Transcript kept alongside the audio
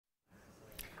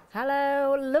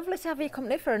Hello, lovely to have your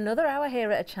company for another hour here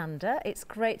at Achanda. It's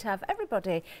great to have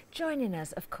everybody joining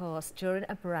us, of course, during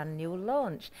a brand new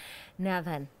launch. Now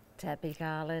then, Debbie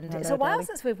Garland, Hello, it's a while darling.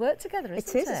 since we've worked together,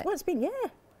 isn't it? It is. Well, it's been, yeah.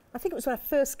 I think it was when I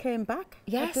first came back.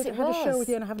 Yes, I had a show with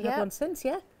you and I haven't had one since,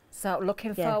 yeah. So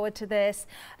looking forward to this.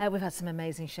 We've had some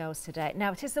amazing shows today.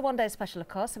 Now it is the one-day special, of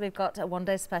course, so we've got a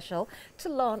one-day special to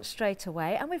launch straight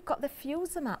away, and we've got the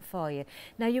Fusamat for you.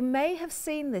 Now you may have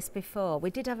seen this before. We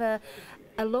did have a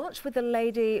launch with the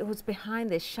lady who's behind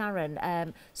this, Sharon,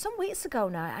 some weeks ago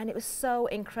now, and it was so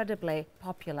incredibly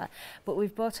popular. But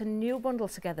we've brought a new bundle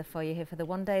together for you here for the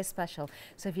one-day special.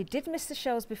 So if you did miss the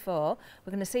shows before,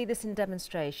 we're going to see this in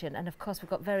demonstration, and of course we've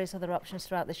got various other options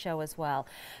throughout the show as well.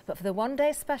 But for the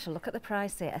one-day special, look at the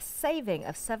price here, a saving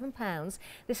of £7.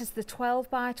 This is the 12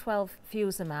 by 12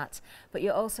 Fusamat, but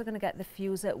you're also going to get the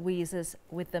Fusa Weezers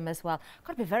with them as well. I've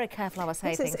got to be very careful how I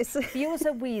say things.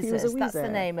 Fusa Weezers, that's the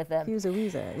name of them. Fusa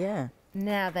Weezer, yeah.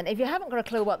 Now then, if you haven't got a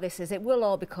clue what this is, it will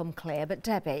all become clear. But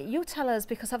Debbie, you tell us,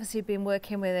 because obviously you've been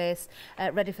working with this,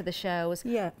 ready for the shows.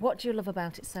 Yeah. What do you love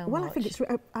about it so much? Well, I think it's.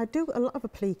 I do a lot of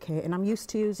applique, and I'm used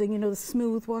to using, you know, the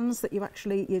smooth ones that you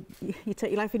actually you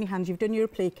take your life in your hands. You've done your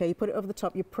applique, you put it over the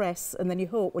top, you press, and then you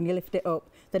hope when you lift it up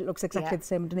that it looks exactly the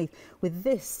same underneath. With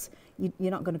this,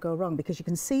 you're not going to go wrong because you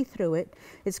can see through it.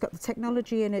 It's got the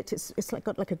technology in it. It's like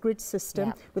got like a grid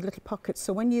system with little pockets.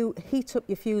 So when you heat up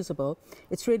your fusible,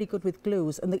 it's really good with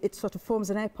glues, and it sort of forms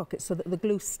an air pocket so that the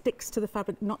glue sticks to the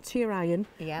fabric, not to your iron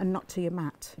and not to your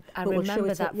mat. I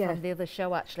remember that from the other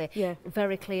show actually. Yeah.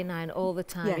 Very clean iron all the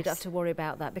time. You don't have to worry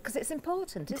about that because it's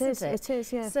important, isn't it? It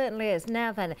is, yeah. It certainly is.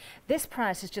 Now then, this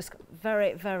price is just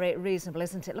very, very reasonable,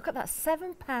 isn't it? Look at that,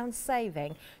 £7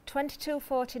 saving,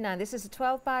 £22.49. This is a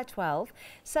 12 by 12,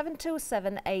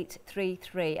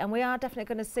 727833, and we are definitely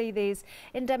going to see these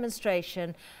in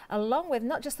demonstration, along with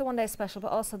not just the one-day special,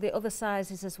 but also the other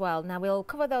sizes as well. Now we'll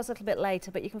cover those a little bit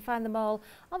later, but you can find them all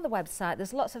on the website.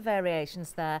 There's lots of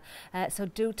variations there, so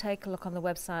do take a look on the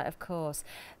website, of course.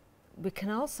 We can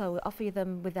also offer you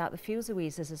them without the Fusa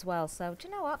Weezers as well. So do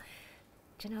you know what?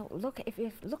 Do you know, look, if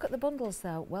you look at the bundles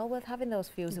though, well worth having those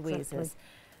Fusa Weezers.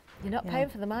 You're not paying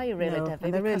for them, are you, really, no, Debbie?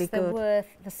 And they're really they're good. worth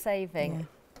the saving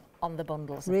on the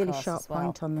bundles, of really course, sharp as well.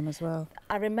 point on them as well.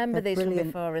 I remember these from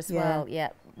before as well. Yeah,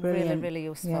 really, really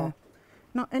useful.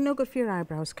 Yeah. No good for your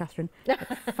eyebrows, Catherine.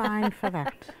 Fine for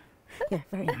that. Yeah,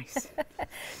 very nice.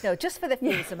 No, just for the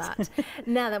Fusamat.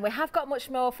 Now then, we have got much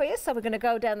more for you, so we're going to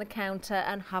go down the counter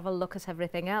and have a look at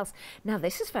everything else. Now,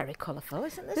 this is very colourful,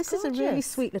 isn't this? This is a really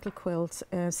sweet little quilt,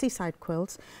 seaside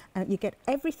quilt. You get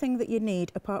everything that you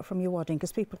need apart from your wadding,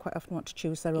 because people quite often want to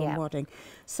choose their own wadding.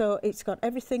 So it's got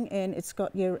everything in. It's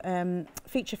got your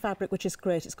feature fabric, which is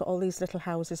great. It's got all these little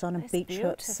houses on and beach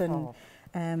huts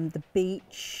and the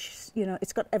beach. You know,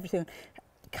 it's got everything.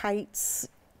 Kites,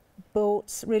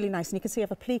 boats, really nice. And you can see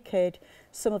I've appliqued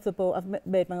some of the boat. I've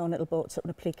made my own little boats up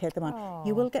and appliqued them on. Oh.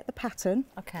 You will get the pattern.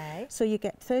 Okay. So you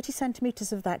get 30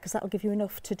 centimetres of that, because that will give you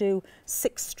enough to do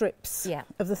 6 strips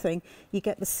of the thing. You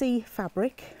get the sea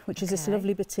fabric, which is this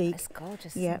lovely batik. It's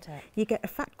gorgeous, isn't it? You get a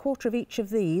fat quarter of each of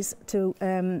these to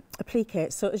applique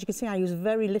it. So as you can see, I use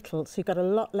very little. So you've got a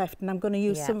lot left, and I'm going to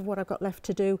use some of what I've got left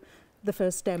to do the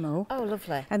first demo. Oh,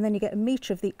 lovely. And then you get a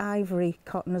metre of the ivory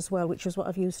cotton as well, which is what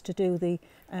I've used to do the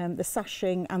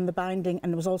sashing and the binding,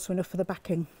 and there was also enough for the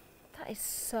backing. That is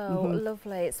so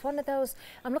lovely. It's one of those,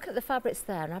 I'm looking at the fabrics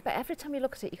there, and I bet every time you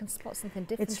look at it you can spot something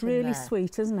different. It's really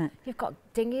sweet, isn't it? You've got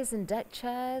dinghies and deck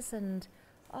chairs and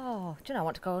oh, do you know, I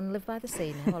want to go and live by the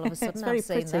sea now all of a sudden. I've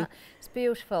seen that. It's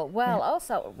beautiful. Well,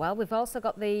 we've also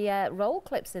got the roll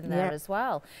clips in there as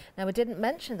well. Now, we didn't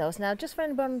mention those. Now, just for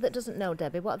anyone that doesn't know,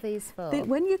 Debbie, what are these for?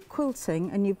 When you're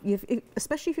quilting, and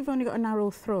especially if you've only got a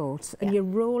narrow throat, and you're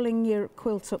rolling your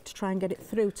quilt up to try and get it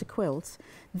through to quilt,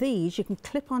 these you can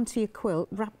clip onto your quilt,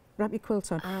 wrap your quilt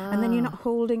on, and then you're not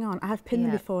holding on. I've pinned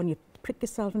them before, and you prick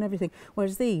yourself and everything,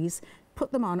 whereas these,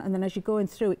 put them on, and then as you're going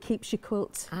through, it keeps your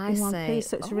quilt in one piece,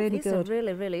 so it's really good. These are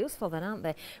really, really useful then, aren't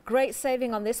they? Great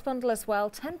saving on this bundle as well.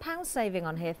 £10 saving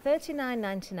on here,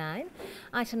 $39.99.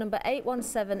 Item number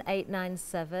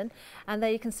 817897. And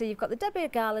there you can see you've got the Debbie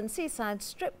Garland Seaside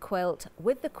Strip Quilt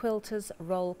with the quilter's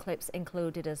roll clips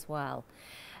included as well.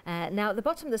 Now at the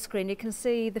bottom of the screen you can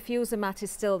see the Fusamat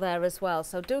is still there as well,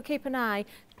 so do keep an eye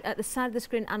at the side of the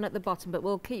screen and at the bottom, but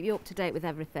we'll keep you up to date with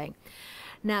everything.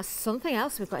 Now, something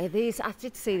else we've got here, these, I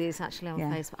did see these actually on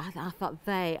Facebook. I thought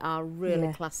they are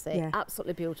really classy,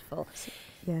 absolutely beautiful.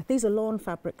 Yeah, these are lawn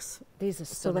fabrics. These are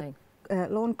stunning. So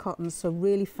lawn cotton, so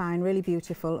really fine, really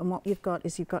beautiful. And what you've got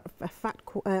is you've got a fat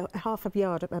half a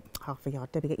yard,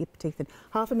 Debbie, get your teeth in,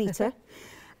 half a metre.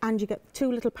 and you get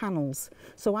 2 little panels.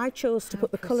 So I chose to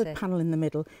put the coloured panel in the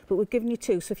middle, but we've given you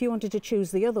 2. So if you wanted to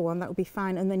choose the other one, that would be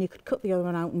fine, and then you could cut the other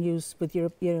one out and use with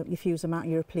your Fusamat,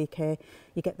 your applique.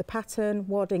 You get the pattern,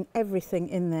 wadding, everything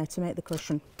in there to make the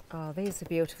cushion. Oh, these are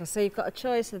beautiful. So you've got a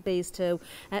choice of these two.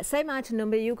 Same item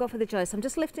number, you go for the choice. I'm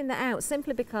just lifting that out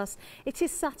simply because it is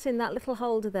sat in that little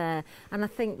holder there, and I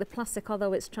think the plastic,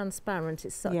 although it's transparent,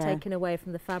 it's sort of taking away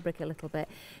from the fabric a little bit.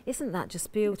 Isn't that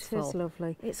just beautiful? It is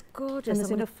lovely. It's gorgeous. And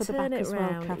there's enough for the back as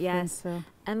well, Catherine. Yes. So.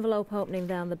 Envelope opening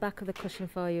down the back of the cushion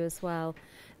for you as well.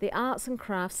 The arts and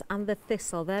crafts and the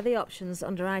thistle, they're the options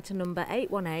under item number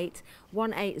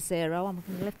 818180. I'm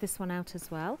going to lift this one out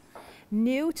as well.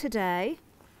 New today.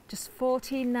 Just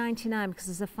 $14.99 because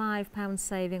there's a £5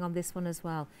 saving on this one as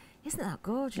well. Isn't that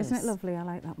gorgeous? Isn't it lovely? I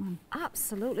like that one.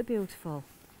 Absolutely beautiful.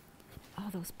 Oh,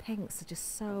 those pinks are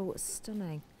just so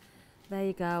stunning. There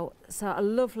you go. So a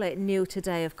lovely new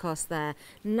today, of course, there.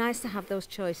 Nice to have those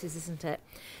choices, isn't it?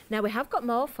 Now, we have got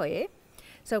more for you.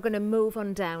 So we're going to move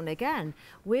on down again.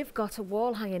 We've got a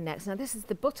wall hanging next. Now this is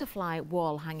the butterfly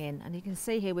wall hanging, and you can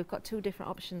see here we've got 2 different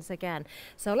options again.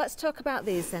 So let's talk about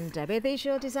these then, Debbie. Are these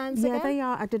your designs again? Yeah, they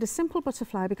are. I did a simple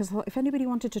butterfly because I thought if anybody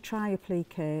wanted to try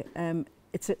applique,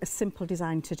 it's a simple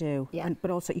design to do,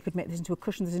 but also you could make this into a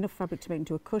cushion. There's enough fabric to make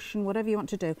into a cushion, whatever you want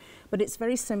to do. But it's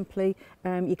very simply,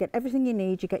 you get everything you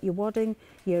need. You get your wadding,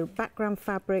 your background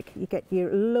fabric, you get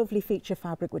your lovely feature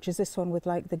fabric, which is this one with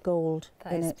like the gold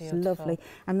in it. It's lovely.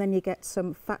 And then you get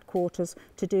some fat quarters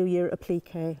to do your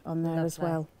applique on there as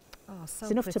well. Oh, so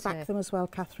it's enough to back them as well,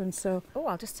 Catherine. So. Oh,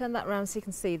 I'll just turn that around so you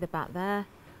can see the back there.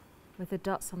 With the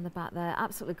dots on the back there,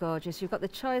 absolutely gorgeous. You've got the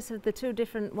choice of the 2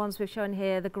 different ones we've shown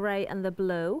here, the grey and the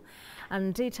blue,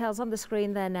 and details on the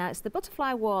screen there now. It's the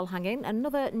butterfly wall hanging,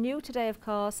 another new today, of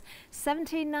course,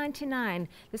 $17.99.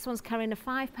 This one's carrying a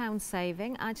 £5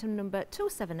 saving, item number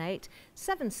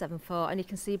 278774, and you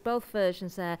can see both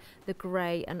versions there, the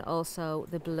grey and also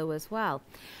the blue as well.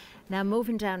 Now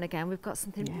moving down again, we've got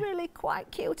something really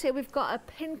quite cute here. We've got a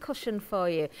pin cushion for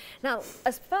you. Now,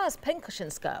 as far as pin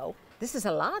cushions go, this is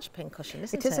a large pin cushion,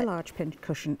 isn't it? It is a large pin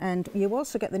cushion, and you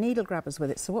also get the needle grabbers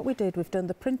with it. So what we did, we've done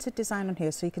the printed design on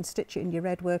here so you can stitch it in your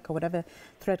red work or whatever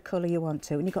thread colour you want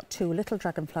to. And you've got 2 little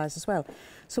dragonflies as well.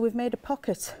 So we've made a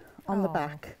pocket on the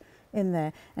back in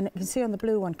there. And you can see on the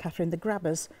blue one, Catherine, the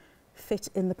grabbers fit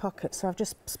in the pocket. So I've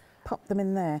just pop them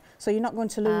in there, so you're not going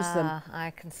to lose them. I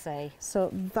can see.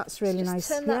 So that's really nice.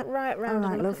 Turn that right round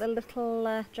and look at the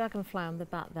little dragonfly on the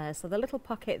back there. So the little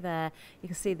pocket there, you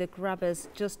can see the grabbers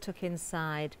just tuck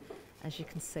inside, as you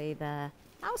can see there.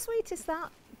 How sweet is that?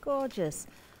 Gorgeous.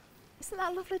 Isn't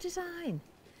that a lovely design?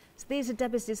 So these are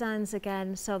Debbie's designs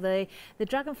again. So the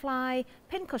dragonfly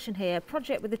pin cushion here,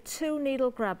 project with the 2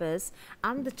 needle grabbers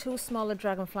and the 2 smaller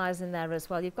dragonflies in there as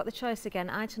well. You've got the choice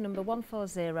again, item number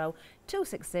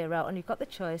 140260, and you've got the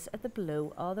choice of the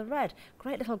blue or the red.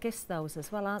 Great little gifts those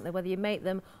as well, aren't they? Whether you make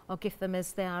them or gift them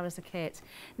as they are as a kit.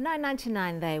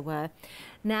 $9.99 they were.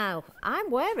 Now,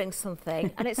 I'm wearing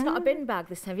something, and it's not a bin bag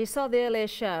this time. If you saw the earlier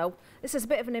show, this is a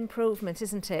bit of an improvement,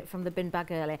 isn't it, from the bin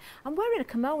bag earlier. I'm wearing a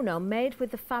kimono made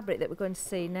with the fabric that we're going to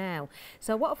see now.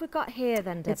 So what have we got here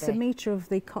then, Debbie? It's a metre of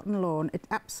the cotton lawn. It's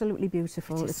absolutely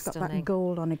beautiful. It's got that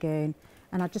gold on again.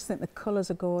 And I just think the colours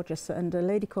are gorgeous. And a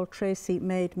lady called Tracy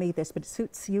made me this, but it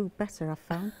suits you better, I've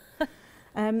found.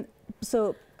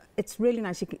 So it's really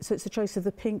nice. So it's a choice of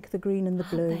the pink, the green and the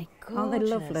blue. Aren't they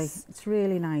lovely? It's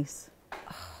really nice.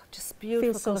 Just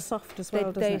beautiful. Feels so soft as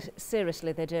well, doesn't it?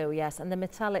 Seriously, they do, yes. And the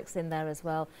metallics in there as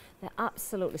well. They're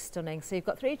absolutely stunning. So you've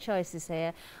got 3 choices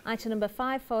here. Item number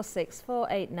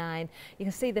 546489. You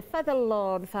can see the feather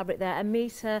lawn fabric there, a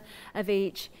metre of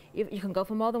each. You can go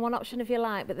for more than one option if you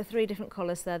like, but the 3 different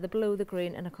colours there, the blue, the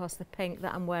green, and of course the pink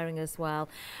that I'm wearing as well.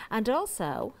 And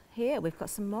also, here we've got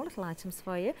some more little items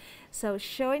for you. So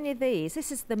showing you these.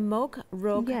 This is the mug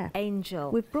rug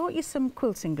angel. We've brought you some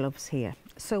quilting gloves here.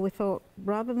 So we thought,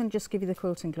 rather than just give you the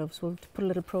quilting gloves, we'll put a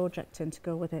little project in to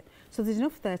go with it. So there's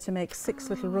enough there to make 6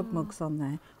 little rug mugs on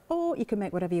there. Or you can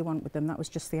make whatever you want with them. That was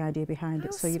just the idea behind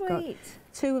it. So you've got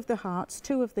 2 of the hearts,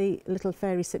 2 of the little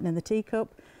fairies sitting in the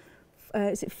teacup.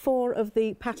 Is it 4 of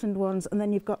the patterned ones, and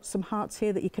then you've got some hearts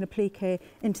here that you can applique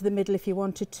into the middle if you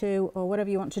wanted to, or whatever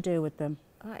you want to do with them.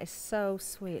 That is so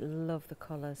sweet. Love the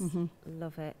colours.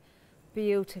 Love it.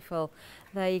 Beautiful.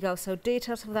 There you go. So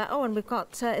details of that. Oh, and we've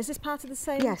got, is this part of the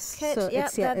same kit? So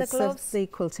it's, the gloves. The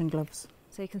quilting gloves.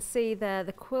 So you can see there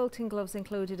the quilting gloves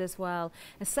included as well.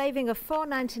 A saving of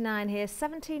 $4.99 here,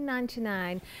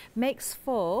 $17.99 makes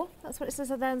 4. That's what it says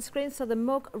there on the screen. So the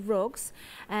mug rugs,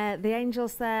 the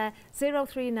angels there,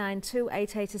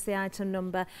 039288 is the item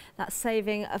number. That's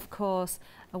saving, of course,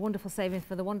 a wonderful saving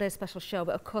for the one-day special show,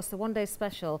 but of course the one-day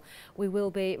special we will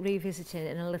be revisiting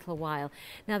in a little while.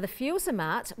 Now the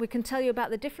Fusamat, we can tell you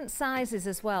about the different sizes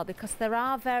as well, because there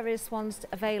are various ones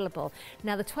available.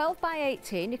 Now the 12 by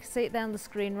 18, you can see it there on the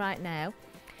screen right now.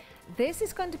 This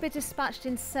is going to be dispatched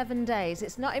in 7 days.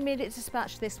 It's not immediate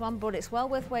dispatch, this one, but it's well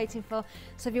worth waiting for.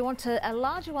 So if you want a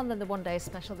larger one than the one-day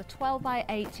special, the 12 by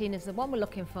 18 is the one we're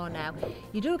looking for now.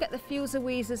 You do get the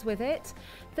Fusaweezers with it.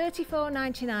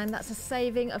 $34.99, that's a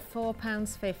saving of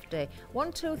 £4.50.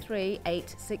 1, 2, 3,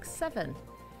 8, 6, 7.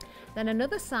 Then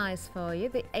another size for you,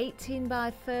 the 18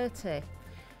 by 30.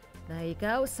 There you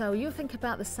go. So you think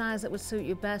about the size that would suit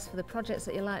you best for the projects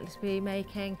that you're likely to be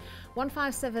making.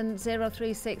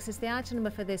 157036 is the item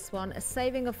number for this one. A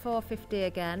saving of $4.50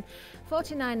 again,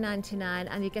 $49.99,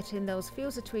 and you're getting those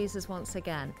Fusa tweezers once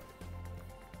again.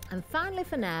 And finally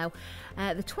for now,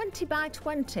 the 20 by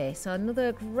 20, so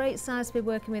another great size to be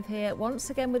working with here. Once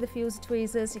again with the Fusa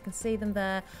tweezers, you can see them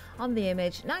there on the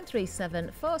image,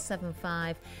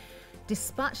 937475.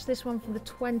 Dispatch this one from the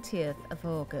 20th of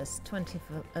August,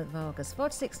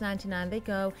 $46.99 they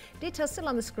go. Details still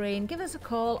on the screen. Give us a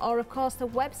call, or of course the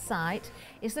website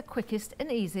is the quickest and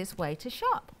easiest way to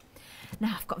shop.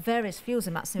 Now I've got various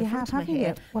Fusamats in front of me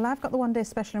here. Well, I've got the one-day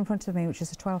special in front of me, which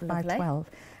is a 12 by 12.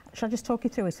 Shall I just talk you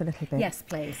through it a little bit? Yes,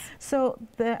 please. So,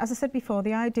 as I said before,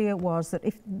 the idea was that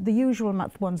if the usual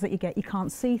ones that you get, you can't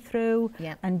see through,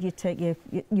 and you take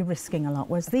you're risking a lot.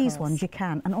 Whereas these ones you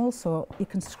can, and also you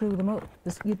can screw them up.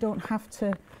 You don't have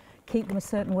to keep them a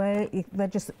certain way. They're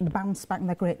just bounce back and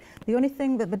they're great. The only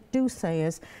thing that they do say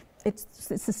is it's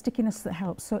the stickiness that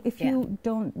helps. So if you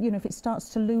don't, if it starts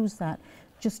to lose that,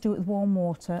 just do it with warm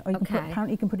water, or you can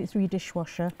apparently you can put it through your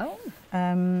dishwasher.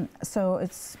 So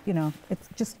it's it's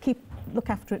just look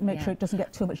after it, make sure it doesn't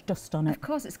get too much dust on it. Of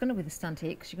course, it's going to withstand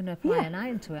heat because you're going to apply an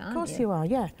iron to it, aren't you? Of course you are,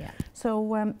 yeah.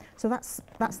 So so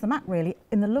that's the mat really.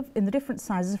 In the different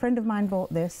sizes, a friend of mine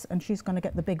bought this, and she's going to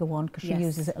get the bigger one because she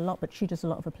uses it a lot, but she does a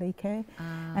lot of applique.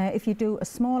 If you do a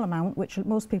small amount, which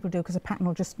most people do because a pattern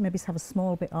will just maybe have a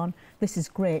small bit on, this is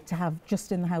great to have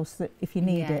just in the house that if you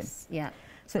need it.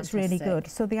 So it's really good.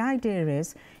 So the idea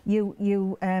is you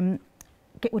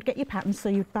would get your pattern. So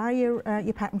you buy your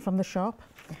pattern from the shop.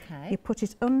 You put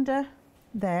it under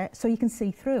there so you can see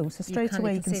through. So straight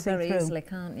away you can see very through. easily,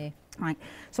 can't you? Right.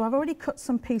 So I've already cut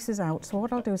some pieces out. So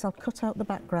what I'll do is I'll cut out the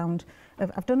background.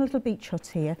 I've done a little beach hut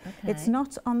here. It's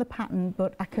not on the pattern,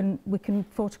 but we can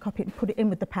photocopy it and put it in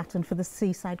with the pattern for the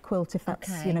seaside quilt if that's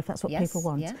if that's what people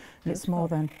want. And it's more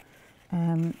than.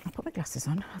 I'll put my glasses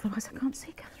on, otherwise I can't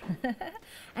see, Catherine.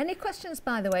 Any questions,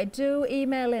 by the way, do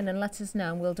email in and let us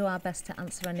know, and we'll do our best to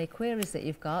answer any queries that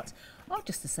you've got, or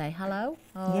just to say hello.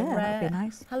 Or, that'd be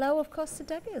nice. Hello, of course, to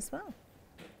Debbie as well.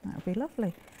 That would be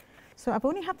lovely. So I've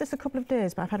only had this a couple of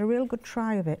days, but I've had a real good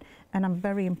try of it, and I'm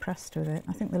very impressed with it.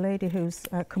 I think the lady who's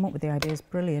come up with the idea is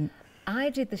brilliant.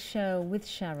 I did the show with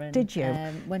Sharon. Did you?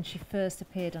 When she first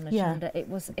appeared on Ashanda. It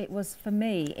was for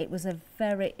me, it was a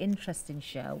very interesting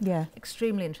show.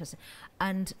 Extremely interesting.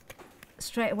 And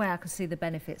straight away I could see the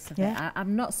benefits of it.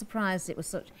 I'm not surprised it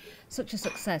was such a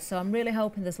success. So I'm really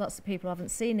hoping there's lots of people who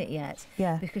haven't seen it yet.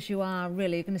 Because you are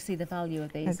really going to see the value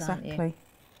of these, aren't you? Exactly.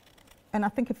 And I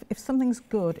think if something's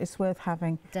good, it's worth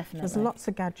having. Definitely. There's lots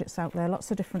of gadgets out there, lots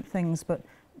of different things, but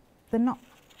they don't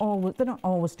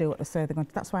always do what they say they're going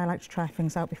to. That's why I like to try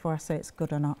things out before I say it's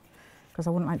good or not, because I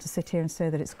wouldn't like to sit here and say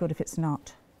that it's good if it's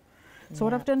not. So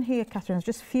what I've done here, Catherine, is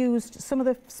just fused some of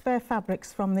the spare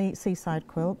fabrics from the seaside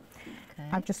quilt.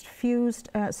 I've just fused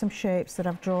some shapes that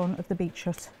I've drawn of the beach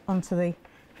hut onto the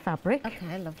fabric.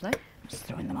 Okay, lovely. I'm just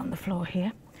throwing them on the floor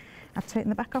here. I've taken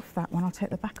the back off that one. I'll take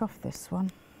the back off this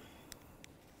one.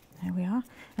 There we are.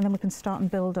 And then we can start and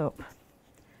build up.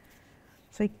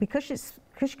 So because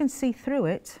you can see through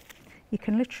it, you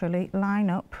can literally line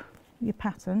up your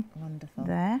pattern. Wonderful.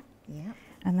 There.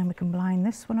 And then we can line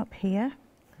this one up here.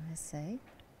 I see.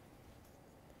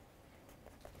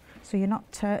 So you're not,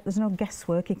 there's no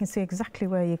guesswork. You can see exactly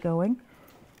where you're going.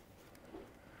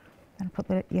 And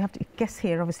you have to guess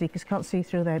here, obviously, because you can't see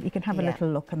through there. But you can have a little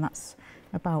look, and that's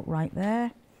about right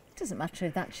there. It doesn't matter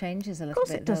if that changes a little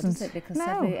bit, though, does it? Because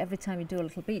every time you do a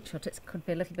little beach hut, it could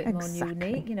be a little bit more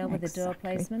unique, with the door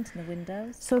placement and the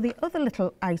windows. So the other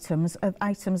little items are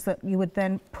items that you would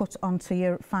then put onto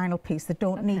your final piece. They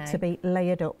don't need to be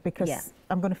layered up, because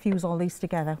I'm going to fuse all these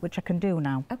together, which I can do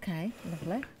now. Okay,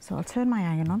 lovely. So I'll turn my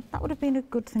iron on. That would have been a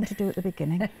good thing to do at the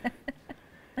beginning.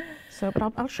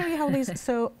 But I'll show you how these.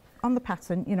 So on the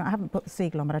pattern, I haven't put the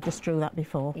seagull on, but I just drew that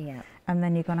before. And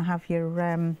then you're going to have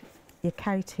your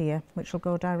kite here, which will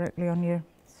go directly on your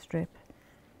strip.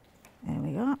 There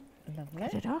we go. Lovely.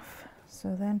 Get it off.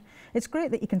 So then, it's great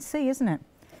that you can see, isn't it?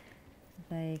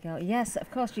 There you go. Yes, of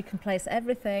course, you can place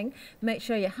everything. Make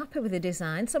sure you're happy with the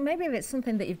design. So maybe if it's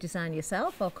something that you've designed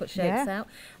yourself or cut shapes out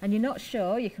and you're not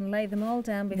sure, you can lay them all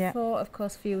down before, of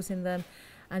course, fusing them,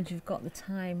 and you've got the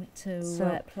time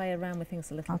to play around with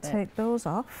things a little bit. I'll take those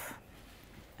off,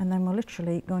 and then we're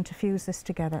literally going to fuse this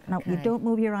together. Now, you don't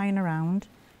move your iron around.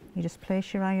 You just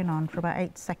place your iron on for about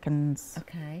 8 seconds.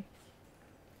 Okay.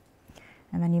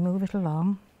 And then you move it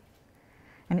along,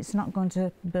 and it's not going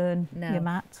to burn your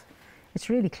mat. It's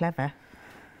really clever.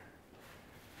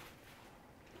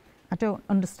 I don't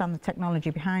understand the technology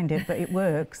behind it, but it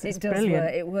works. It's brilliant.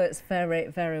 Work. It works very,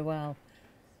 very well.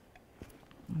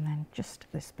 And then just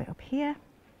this bit up here.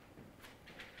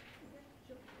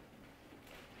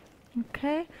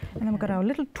 Okay, and then we've got our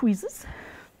little tweezers,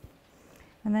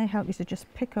 and they help you to just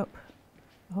pick up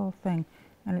the whole thing.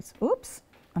 And it's, oops,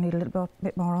 I need a little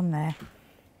bit more on there.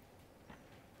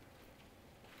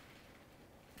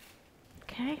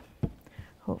 Okay,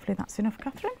 hopefully that's enough,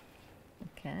 Catherine.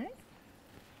 Okay.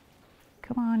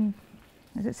 Come on,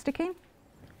 is it sticking?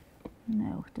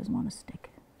 No, it doesn't want to stick.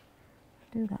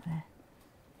 Do that there.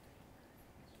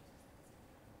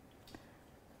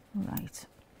 Right,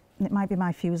 it might be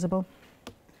my fusible.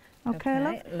 Okay,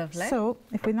 love. Lovely. So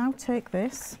if we now take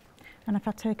this, and if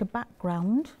I take a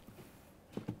background,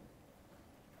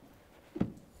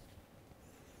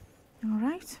 all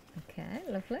right. Okay,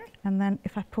 lovely. And then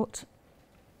if I put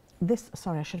this,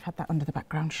 sorry, I should have had that under the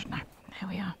background, shouldn't I? There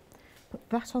we are. Put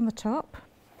that on the top.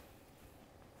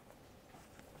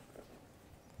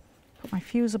 Put my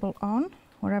fusible on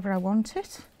wherever I want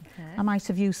it. Okay. I might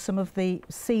have used some of the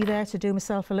C there to do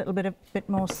myself a little bit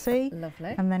more C.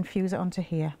 Lovely. And then fuse it onto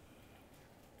here.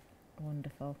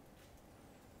 Wonderful.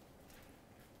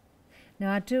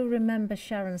 Now, I do remember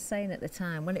Sharon saying at the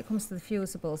time, when it comes to the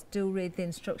fusibles, do read the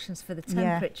instructions for the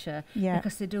temperature,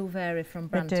 because they do vary from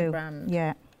brand to brand.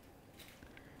 Yeah.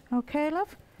 Okay,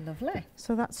 love. Lovely.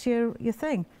 So that's your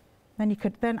thing. Then you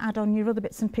could then add on your other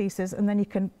bits and pieces, and then you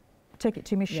can take it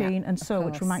to your machine and sew,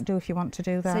 which we might do if you want to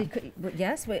do that. So you could,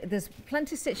 yes, there's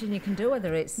plenty of stitching you can do,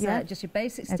 whether it's just your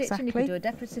basic stitching, you can do a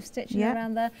decorative stitching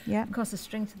around there. Yeah. Of course, a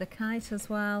string to the kite as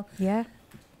well. Yeah.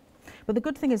 But the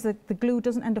good thing is that the glue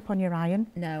doesn't end up on your iron.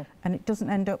 No. And it doesn't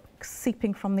end up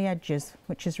seeping from the edges,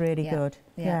 which is really good.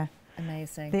 Yeah.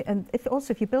 Amazing. And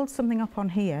if you build something up on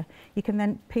here, you can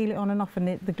then peel it on and off,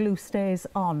 and the glue stays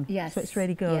on. Yes. So it's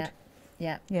really good.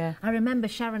 Yeah. Yeah. I remember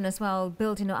Sharon as well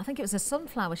building, I think it was a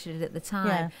sunflower she did at the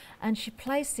time, and she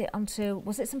placed it onto,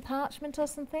 was it some parchment or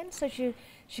something? So she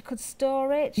could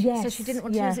store it. Yes. So she didn't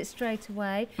want to use it straight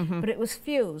away, but it was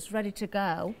fused, ready to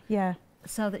go. Yeah.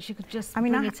 So that she could just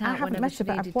bring it out whenever she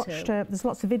needed to. I've watched her, there's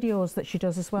lots of videos that she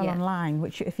does as well online,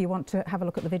 which if you want to have a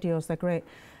look at the videos, they're great.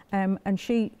 And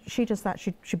she does that,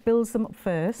 she builds them up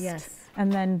first,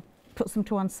 and then puts them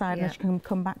to one side, and then she can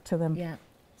come back to them. Yeah.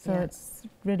 So it's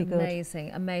really good.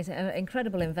 Amazing, amazing,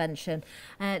 incredible invention.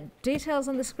 Details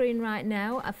on the screen right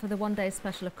now for the one-day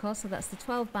special, of course. So that's the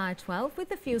 12 by 12 with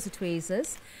the fuser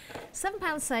tweezers.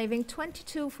 £7 saving,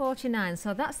 £22.49.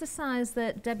 So that's the size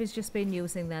that Debbie's just been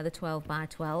using there, the 12 by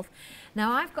 12.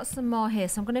 Now I've got some more here,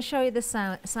 so I'm going to show you the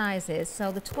sizes.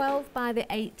 So the 12 by the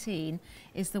 18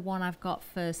 is the one I've got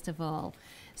first of all.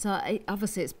 So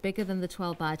obviously it's bigger than the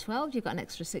 12 by 12. You've got an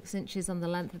extra 6 inches on the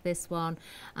length of this one,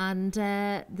 and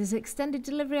there's extended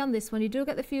delivery on this one. You do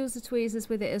get the fuser tweezers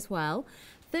with it as well.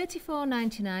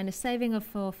 £34.99, a saving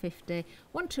of £4.50.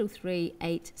 1, 2, 3,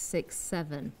 8, 6,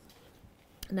 7.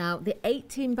 Now the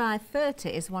 18 by 30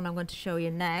 is one I'm going to show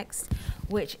you next,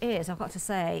 which is, I've got to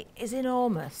say, is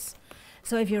enormous.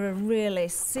 So if you're a really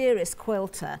serious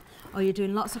quilter, or you're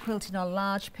doing lots of quilting on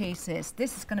large pieces,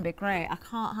 this is going to be great. I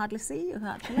can't hardly see you,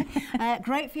 actually.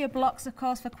 Great for your blocks, of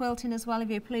course, for quilting as well, if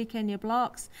you applique in your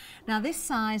blocks. Now this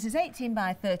size is 18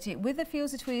 by 30 with the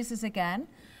fuser tweezers again.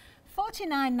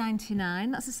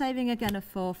 £49.99, that's a saving again of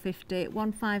 £4.50,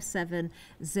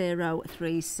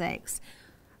 157036.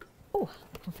 Oh,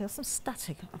 I can feel some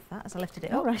static off that as I lifted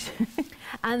it up. Right.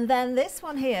 And then this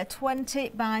one here,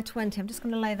 20 by 20. I'm just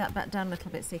going to lay that back down a little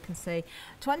bit so you can see.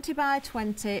 20 by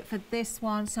 20 for this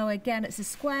one. So again, it's a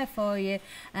square for you,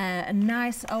 a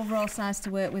nice overall size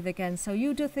to work with again. So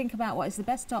you do think about what is the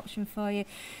best option for you.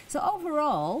 So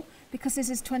overall, because this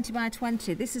is 20 by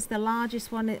 20, this is the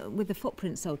largest one with the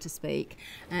footprint, so to speak,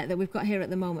 that we've got here at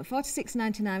the moment.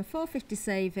 £46.99, £4.50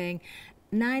 saving.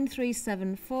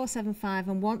 937475,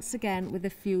 and once again with the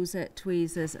fuser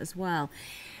tweezers as well.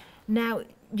 Now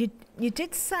you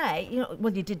did say,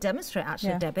 well, you did demonstrate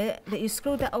actually, Debbie, that you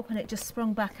screwed that up and it just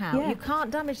sprung back out. You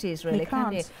can't damage these really,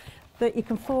 can you? But you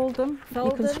can fold them,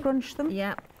 you can scrunch them,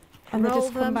 and they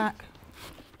just come back.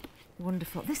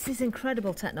 Wonderful. This is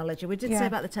incredible technology. We did say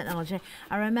about the technology.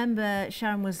 I remember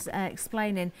Sharon was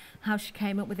explaining how she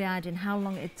came up with the idea and how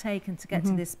long it had taken to get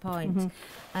to this point,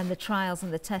 and the trials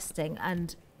and the testing,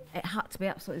 and it had to be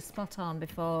absolutely spot on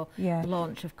before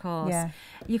launch, of course.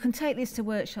 You can take these to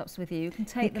workshops with you. You can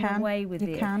take them away with you.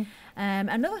 You can.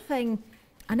 Another thing,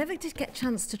 I never did get a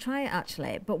chance to try it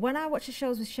actually, but when I watched the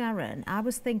shows with Sharon, I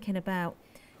was thinking about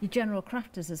your general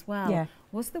crafters as well.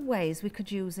 Was there ways we could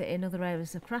use it in other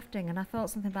areas of crafting? And I thought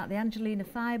something about the Angelina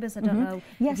fibres. I don't know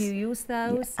if you use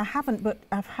those. I haven't, but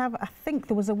I think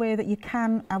there was a way that you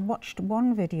can. I watched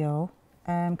one video,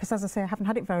 because as I say, I haven't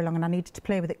had it very long and I needed to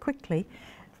play with it quickly,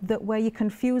 that where you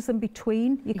can fuse them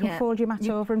between. You can fold your mat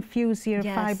over and fuse your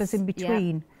fibres in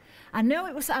between. I know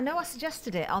I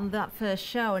suggested it on that first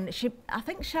show, and I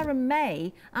think Sharon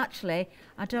May actually.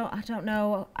 I don't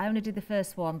know. I only did the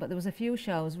first one, but there was a few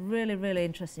shows, really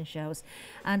interesting shows,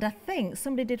 and I think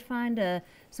somebody did find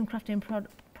some crafting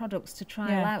products to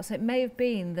trial out. So it may have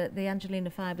been that the Angelina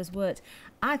fibres worked.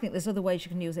 I think there's other ways you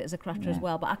can use it as a crafter as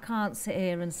well, but I can't sit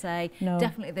here and say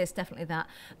definitely this, definitely that.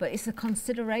 But it's a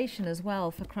consideration as well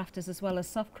for crafters as well as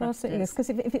soft crafters. Of course it is, because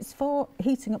if it's for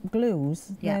heating up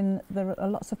glues, then there are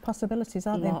lots of possibilities,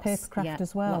 aren't there, in paper craft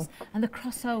as well. Lots. And the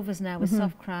crossovers now with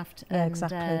soft craft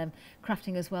and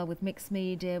crafting as well with mixed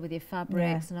media, with your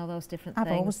fabrics and all those different things.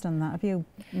 I've always done that. Have you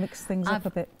mixed things up a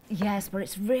bit? Yes, but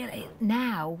it's really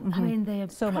now, I mean, the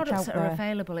products that are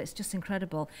available, it's just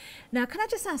incredible. Now, can I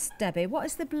just ask, Debbie, what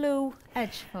is the blue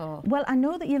edge for? Well, I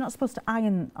know that you're not supposed to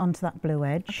iron onto that blue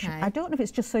edge. I don't know if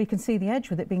it's just so you can see the edge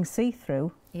with it being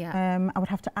see-through. I would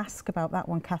have to ask about that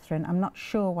one, Catherine. I'm not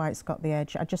sure why it's got the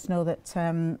edge. I just know that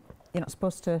you're not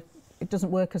supposed to, it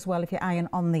doesn't work as well if you iron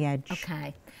on the edge.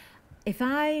 Okay. If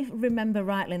I remember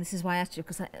rightly, and this is why I asked you,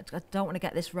 because I don't want to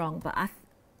get this wrong, but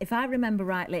if I remember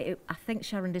rightly, I think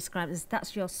Sharon described it as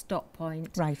that's your stop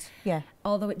point. Right, yeah.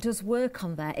 Although it does work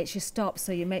on there, it's your stop,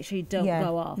 so you make sure you don't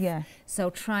go off. Yeah. So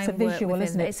try and work visual, within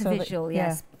isn't it? It's a visual,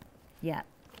 yes. Yeah.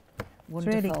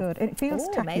 Wonderful. It's really good. It feels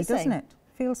tacky, amazing. Doesn't it?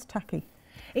 It feels tacky.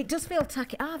 It does feel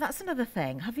tacky. Ah, that's another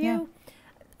thing. Have you...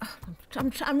 Oh,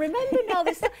 I'm remembering all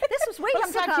this. This was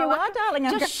weeks ago. Glad you are, darling.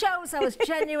 Just shows I was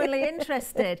genuinely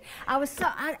interested. Honestly,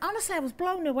 I was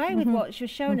blown away with what she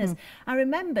was showing us. I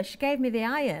remember she gave me the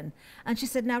iron and she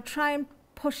said, now try and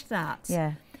push that.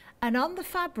 Yeah. And on the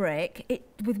fabric,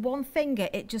 with one finger,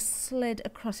 it just slid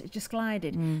across, it just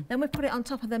glided. Then we put it on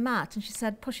top of the mat and she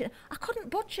said, push it. I couldn't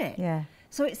budge it. Yeah.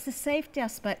 So it's the safety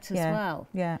aspect as well.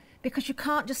 Yeah. Because you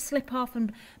can't just slip off,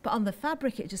 but on the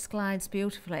fabric it just glides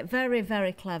beautifully. Very,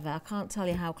 very clever. I can't tell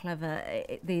you how clever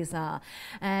these are.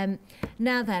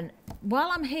 Now then, while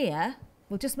I'm here,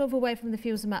 we'll just move away from the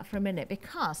Fusamat for a minute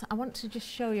because I want to just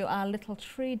show you our little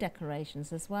tree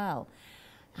decorations as well.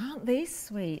 Aren't these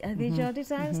sweet? Are these your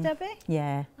designs, Debbie?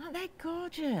 Yeah. Aren't they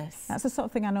gorgeous? That's the sort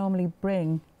of thing I normally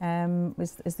bring,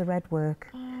 is the red work.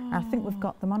 Oh. I think we've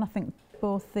got them on. I think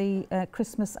both the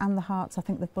Christmas and the hearts, I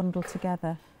think they've bundled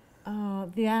together. Oh,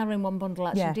 they are in one bundle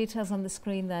actually. Yeah. Details on the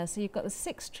screen there. So you've got the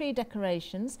 6 tree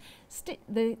decorations,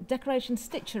 the decoration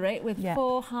stitchery with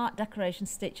 4 heart decoration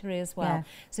stitchery as well. Yeah.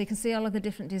 So you can see all of the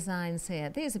different designs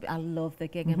here. These are, I love the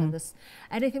gingham and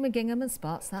anything with gingham and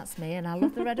spots. That's me, and I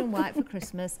love the red and white for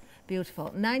Christmas.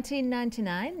 Beautiful.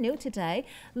 $19.99, new today.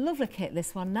 Lovely kit.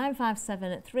 This one,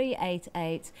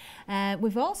 957-388.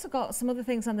 We've also got some other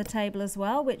things on the table as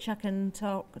well, which I can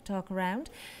talk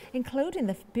around, including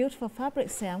the beautiful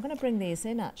fabrics here. I'm going to bring these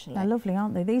in actually. They're lovely,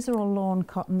 aren't they? These are all lawn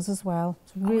cottons as well.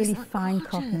 It's really fine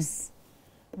cotton.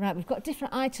 Right, we've got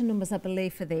different item numbers, I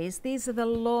believe, for these. These are the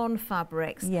lawn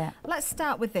fabrics. Yeah. Let's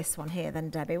start with this one here then,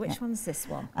 Debbie. Which one's this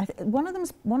one? One of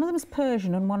them's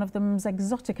Persian and one of them's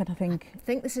exotic, I think. I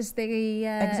think this is the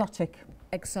exotic.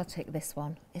 Exotic, this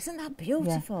one. Isn't that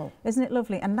beautiful? Yeah. Isn't it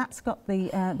lovely? And that's got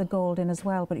the gold in as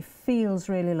well, but it feels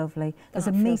really lovely. There's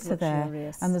a meter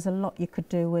there, and there's a lot you could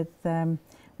do with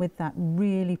that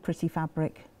really pretty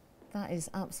fabric. That is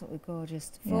absolutely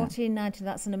gorgeous. $14.90.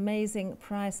 That's an amazing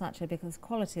price actually, because the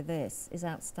quality of this is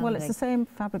outstanding. Well, it's the same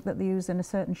fabric that they use in a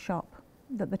certain shop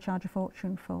that they charge a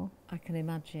fortune for. I can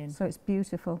imagine. So it's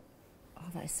beautiful. Oh,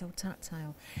 that is so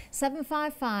tactile.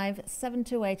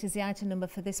 755-728 is the item number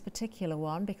for this particular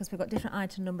one, because we've got different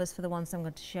item numbers for the ones I'm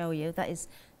going to show you. That is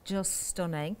just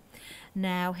stunning.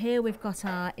 Now here we've got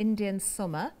our Indian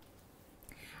summer.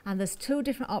 And there's 2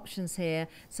 different options here.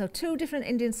 So 2 different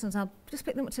Indian suns. I'll just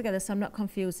pick them up together so I'm not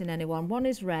confusing anyone. One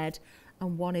is red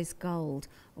and one is gold.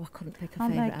 Oh, I couldn't pick a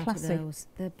favourite out of those.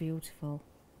 They're beautiful.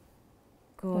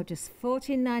 Gorgeous.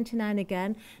 $14.99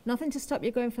 again. Nothing to stop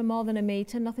you going for more than a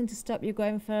metre, nothing to stop you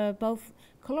going for both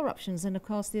colour options and of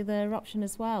course the other option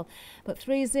as well. But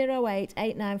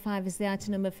 308895 is the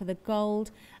item number for the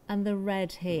gold and the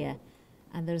red here.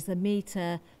 And there's the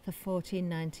metre for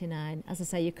 $14.99. As I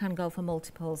say, you can go for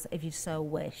multiples if you so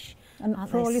wish. And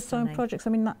for all your sewing projects, I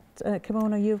mean, that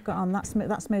kimono you've got on, that's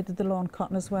made with the lawn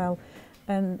cotton as well.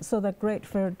 And so they're great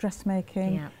for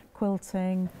dressmaking,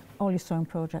 quilting, all your sewing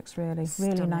projects really.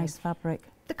 Really nice fabric.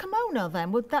 The kimono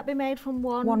then, would that be made from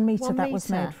one metre? That was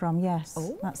made from, yes.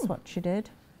 Oh. That's what she did.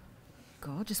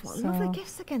 Gorgeous. What lovely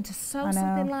gifts again to sew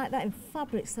something like that in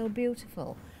fabric so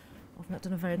beautiful. I've not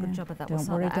done a very good job of that. Don't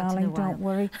worry, darling, don't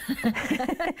worry.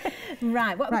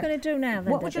 Right, what are we going to do now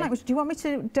then? What would you like? Do you want me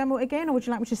to demo it again, or would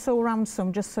you like me to sew around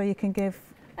some just so you can give?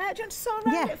 Do you want to sew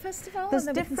around it first of all? There's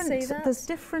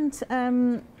different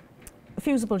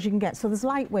fusibles you can get. So there's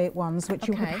lightweight ones which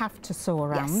you would have to sew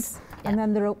around, and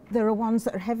then there are ones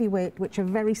that are heavyweight which are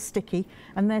very sticky,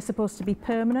 and they're supposed to be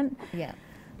permanent. Yeah.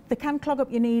 They can clog up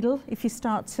your needle if you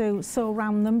start to sew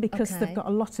around them because they've got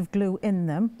a lot of glue in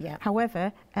them. Yeah.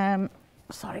 However,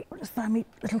 sorry, I'll just find my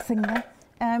little thing there.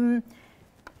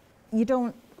 You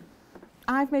don't.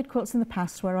 I've made quilts in the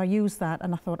past where I used that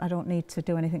and I thought I don't need to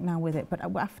do anything now with it, but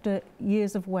after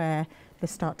years of wear, they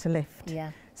start to lift.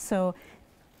 Yeah. So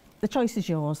the choice is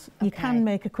yours. You can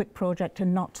make a quick project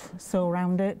and not sew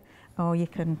around it, or you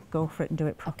can go for it and do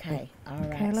it properly. Okay, all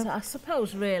right. So I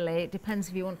suppose really it depends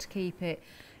if you want to keep it,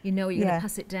 you know, you're going to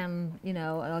pass it down, you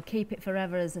know, or keep it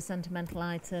forever as a sentimental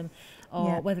item,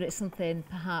 or whether it's something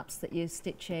perhaps that you're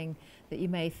stitching that you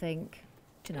may think,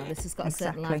 you know, this has got a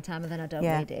certain lifetime and then I don't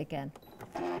need it again.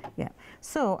 Yeah,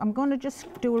 so I'm going to just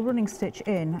do a running stitch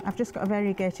in. I've just got a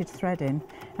variegated thread in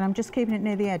and I'm just keeping it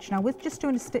near the edge. Now with just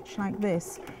doing a stitch like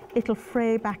this, it'll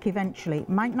fray back eventually.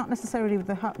 Might not necessarily with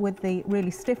the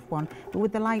really stiff one, but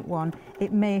with the light one,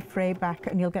 it may fray back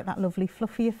and you'll get that lovely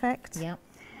fluffy effect. Yeah.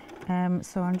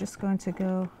 So I'm just going to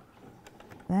go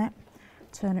there,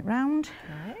 turn it round.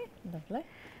 Right, lovely.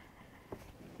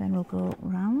 Then we'll go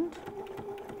round.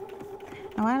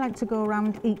 Now I like to go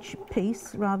around each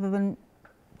piece rather than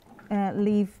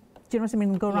leave, do you know what I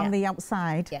mean, go around the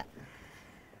outside. Yeah.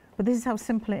 But this is how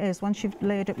simple it is. Once you've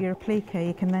laid up your applique,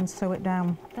 you can then sew it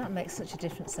down. That makes such a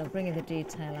difference, though, bringing the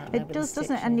detail out there. It does,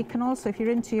 doesn't it? And you can also, if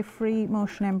you're into your free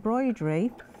motion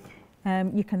embroidery,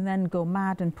 you can then go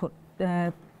mad and put,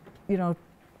 you know,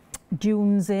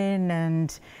 dunes in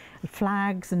and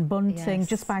flags and bunting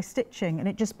just by stitching, and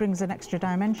it just brings an extra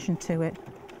dimension to it.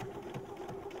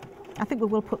 I think we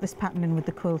will put this pattern in with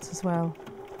the quilt as well.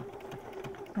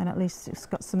 And at least it's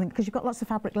got something, because you've got lots of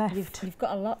fabric left. You've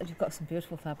got a lot, you've got some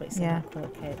beautiful fabrics in that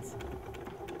quilt kit.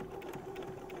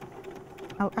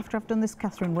 After I've done this,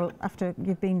 Catherine, after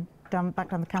you've been back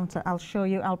down the counter, I'll show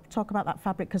you, I'll talk about that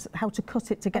fabric, because how to cut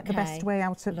it to get the best way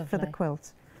out for the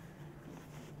quilt.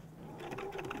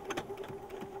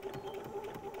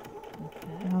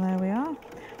 Well, there we are.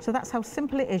 So that's how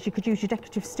simple it is. You could use your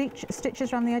decorative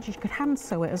stitches around the edges. You could hand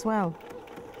sew it as well,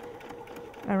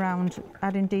 around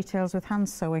adding details with hand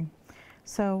sewing.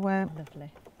 So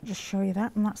lovely. Just show you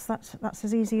that, and that's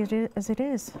as easy as it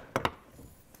is.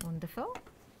 Wonderful.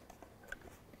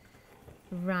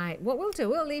 Right, what we'll do,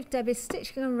 we'll leave Debbie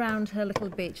stitching around her little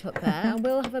beach hut there and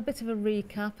we'll have a bit of a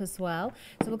recap as well.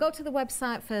 So we'll go to the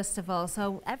website first of all.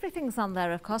 So everything's on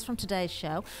there, of course, from today's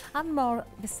show and more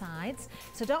besides.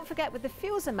 So don't forget, with the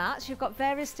Fusamats, you've got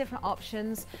various different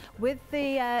options with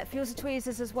the Fusa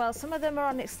tweezers as well. Some of them are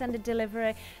on extended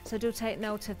delivery, so do take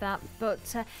note of that. But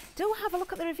do have a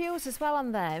look at the reviews as well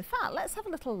on there. In fact, let's have a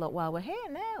little look while we're here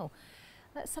now.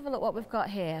 Let's have a look what we've got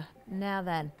here. Now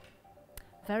then.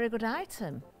 Very good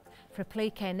item for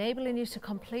applique, enabling you to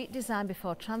complete design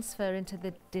before transferring to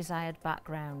the desired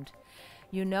background.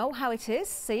 You know how it is,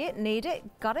 see it, need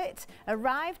it, got it,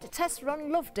 arrived, test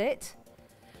run, loved it,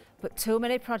 but too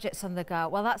many projects on the go.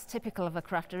 Well, that's typical of a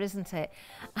crafter, isn't it?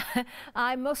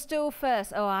 I must do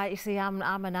first. Oh, you see, I'm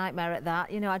a nightmare at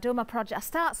that. You know, I do my project, I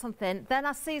start something, then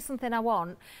I see something I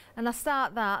want, and I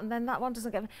start that, and then that one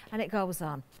doesn't get, and it goes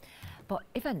on. But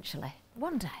eventually,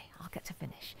 one day, I'll get to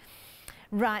finish.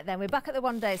 Right then, we're back at the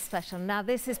one day special. Now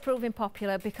this is proving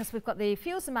popular because we've got the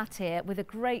Fusamat here with a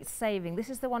great saving. This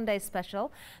is the one day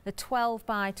special, the 12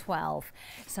 by 12.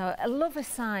 So a lovely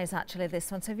size actually, this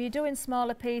one. So if you're doing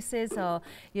smaller pieces or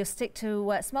you stick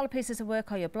to smaller pieces of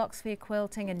work or your blocks for your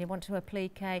quilting and you want to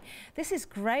applique, this is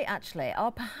great actually.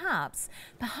 Or perhaps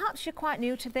you're quite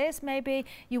new to this. Maybe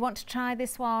you want to try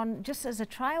this one just as a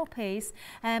trial piece.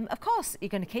 Of course, you're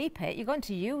going to keep it, you're going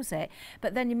to use it,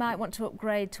 but then you might want to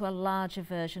upgrade to a larger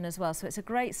larger version as well. So it's a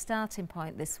great starting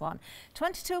point, this one.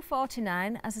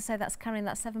 £22.49, as I say, that's carrying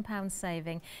that £7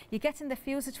 saving. You're getting the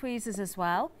Fuser tweezers as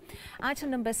well. Item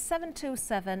number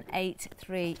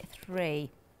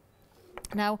 727833.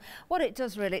 Now, what it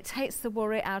does really, it takes the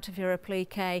worry out of your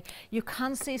applique. You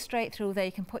can see straight through there.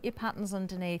 You can put your patterns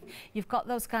underneath. You've got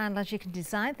those guidelines. You can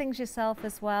design things yourself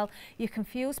as well. You can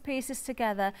fuse pieces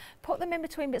together, put them in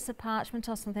between bits of parchment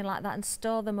or something like that and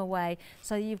store them away.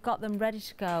 So you've got them ready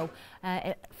to go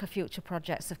for future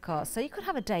projects, of course. So you could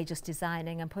have a day just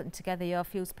designing and putting together your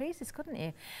fused pieces, couldn't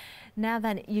you? Now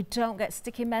then, you don't get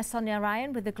sticky mess on your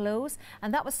iron with the glues.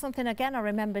 And that was something, again, I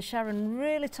remember Sharon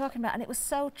really talking about, and it was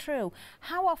so true.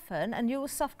 How often, and you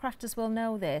soft crafters will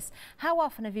know this, how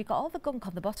often have you got all the gunk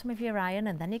on the bottom of your iron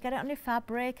and then you get it on your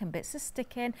fabric and bits of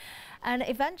sticking, and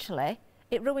eventually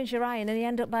it ruins your iron and you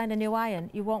end up buying a new iron.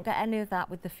 You won't get any of that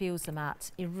with the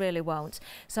Fusamat. You really won't.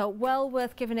 So well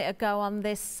worth giving it a go on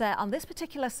this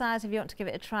particular size if you want to give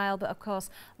it a trial, but of course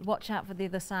watch out for the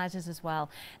other sizes as well.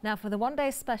 Now for the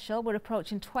one-day special, we're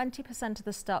approaching 20% of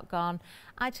the stock gone.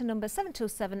 Item number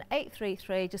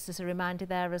 727833, just as a reminder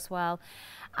there as well.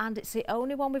 And it's the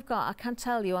only one we've got, I can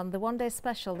tell you, on the one-day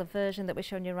special, the version that we're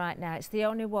showing you right now, it's the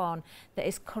only one that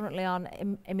is currently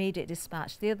on immediate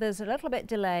dispatch. The others are a little bit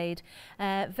delayed.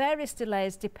 Various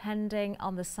delays depending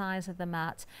on the size of the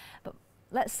mat, but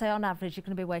let's say on average you're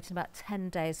going to be waiting about 10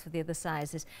 days for the other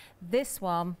sizes. This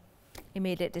one,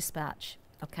 immediate dispatch.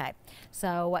 Okay,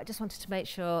 so I just wanted to make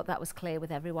sure that was clear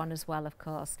with everyone as well, of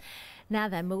course. Now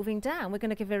then, moving down, we're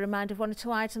going to give you a reminder of one or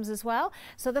two items as well.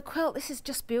 So the quilt, this is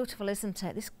just beautiful, isn't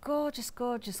it? This gorgeous,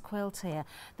 gorgeous quilt here.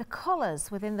 The colours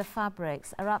within the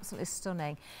fabrics are absolutely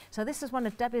stunning. So this is one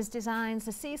of Debbie's designs,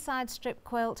 the Seaside strip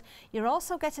quilt. You're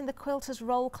also getting the quilter's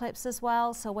roll clips as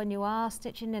well. So when you are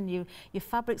stitching and your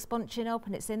fabric's bunching up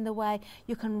and it's in the way,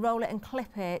 you can roll it and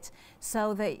clip it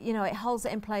so that, you know, it holds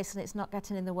it in place and it's not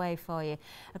getting in the way for you.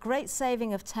 A great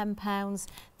saving of £10,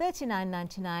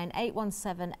 $39.99,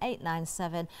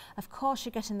 817897. Of course,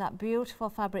 you're getting that beautiful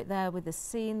fabric there with the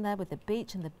scene there, with the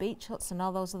beach and the beach huts and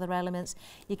all those other elements.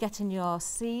 You're getting your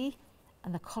sea,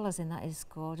 and the colours in that is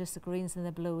gorgeous, the greens and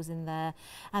the blues in there.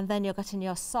 And then you're getting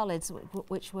your solids,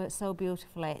 which work so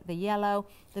beautifully. The yellow,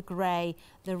 the grey,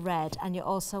 the red, and you're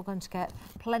also going to get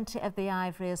plenty of the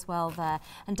ivory as well there.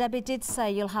 And Debbie did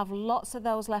say you'll have lots of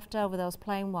those left over, those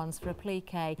plain ones for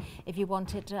applique, if you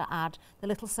wanted to add the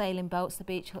little sailing boats, the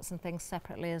beach huts and things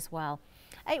separately as well.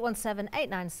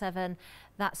 817897,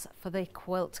 that's for the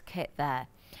quilt kit there.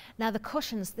 Now the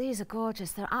cushions, these are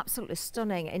gorgeous. They're absolutely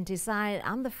stunning in design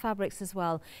and the fabrics as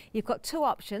well. You've got two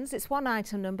options. It's one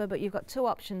item number, but you've got two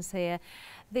options here.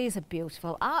 These are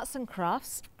beautiful. Arts and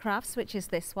crafts, which is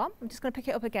this one. I'm just going to pick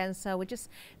it up again, so we're just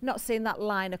not seeing that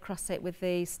line across it with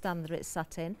the stand that it's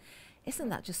sat in. Isn't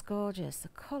that just gorgeous? The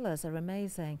colours are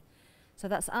amazing. So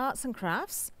that's arts and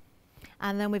crafts.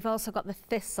 And then we've also got the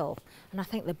thistle. And I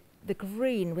think the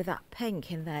green with that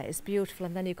pink in there is beautiful,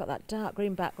 and then you've got that dark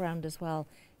green background as well.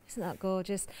 Isn't that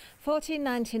gorgeous?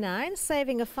 $14.99,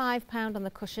 saving of £5 on the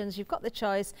cushions. You've got the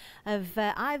choice of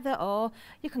either or.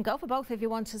 You can go for both if you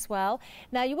want as well.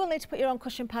 Now you will need to put your own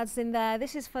cushion pads in there.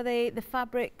 This is for the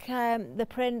fabric, the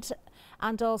print,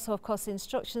 and also of course the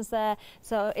instructions there.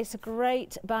 So it's a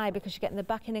great buy because you're getting the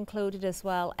backing included as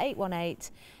well.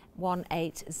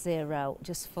 818180,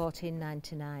 just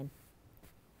 $14.99.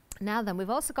 Now then, we've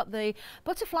also got the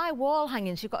butterfly wall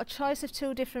hangings. You've got a choice of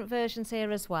two different versions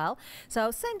here as well.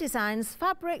 So same designs,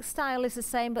 fabric style is the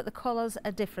same, but the colours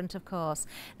are different, of course.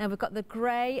 Now we've got the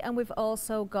grey and we've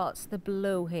also got the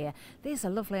blue here. These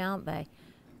are lovely, aren't they?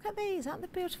 Look at these, aren't they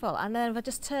beautiful? And then if I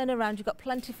just turn around, you've got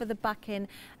plenty for the backing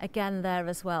again there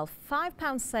as well.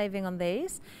 £5 saving on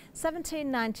these,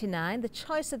 $17.99, the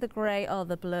choice of the grey or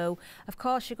the blue. Of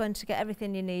course, you're going to get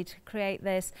everything you need to create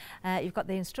this. You've got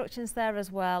the instructions there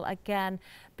as well. Again,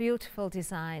 beautiful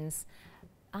designs.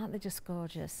 Aren't they just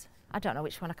gorgeous? I don't know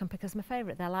which one I can pick as my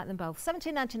favourite. I like them both.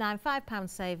 $17.99, £5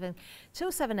 saving,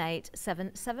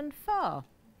 278774.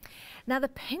 Now the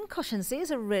pin cushions,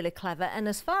 these are really clever, and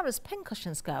as far as pin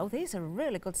cushions go, these are a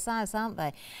really good size, aren't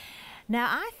they? Now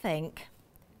I think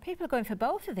people are going for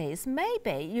both of these.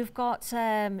 Maybe you've got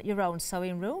your own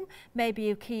sewing room, maybe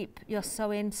you keep your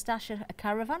sewing stash a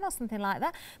caravan or something like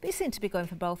that, but you seem to be going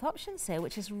for both options here,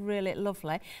 which is really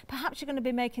lovely. Perhaps you're going to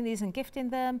be making these and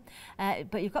gifting them,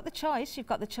 but you've got the choice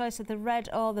of the red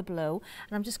or the blue,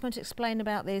 and I'm just going to explain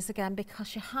about these again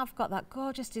because you have got that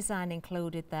gorgeous design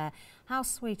included there. How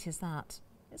sweet is that?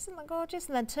 Isn't that gorgeous?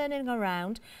 And then turning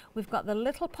around, we've got the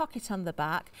little pocket on the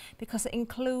back, because it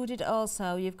included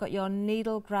also, you've got your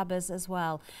needle grabbers as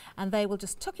well. And they will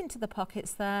just tuck into the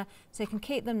pockets there, so you can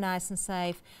keep them nice and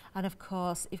safe. And of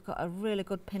course, you've got a really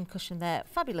good pin cushion there.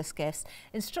 Fabulous gifts.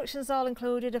 Instructions all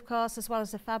included, of course, as well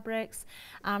as the fabrics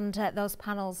and those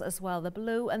panels as well. The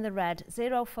blue and the red,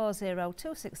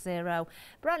 040260,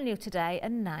 brand new today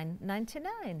and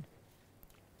 £9.99.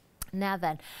 Now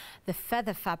then, the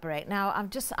feather fabric. Now I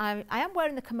am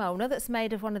wearing the kimono that's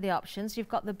made of one of the options. You've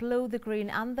got the blue, the green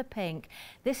and the pink.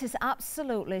 This is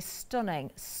absolutely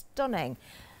stunning, stunning.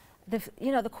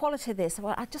 The quality of this,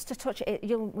 well, just to touch it,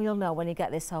 you'll know when you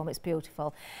get this home, it's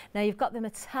beautiful. Now you've got the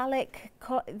metallic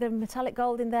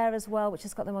gold in there as well, which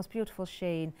has got the most beautiful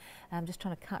sheen. I'm just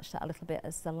trying to catch that a little bit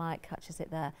as the light catches it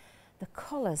there. The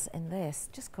colours in this,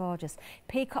 just gorgeous.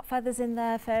 Peacock feathers in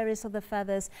there, various other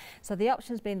feathers. So the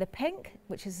options being the pink,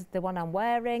 which is the one I'm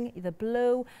wearing, the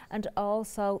blue, and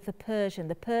also the Persian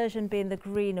being the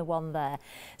greener one there.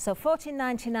 So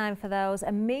 $14.99 for those,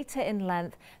 a metre in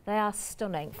length. They are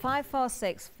stunning,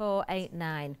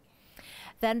 546489.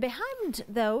 Then behind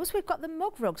those, we've got the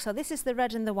mug rug. So this is the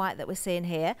red and the white that we're seeing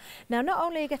here. Now, not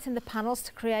only are you getting the panels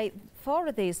to create 4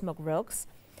 of these mug rugs,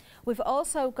 we've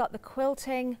also got the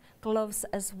quilting gloves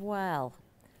as well.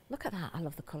 Look at that, I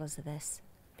love the colours of this.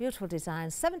 Beautiful design,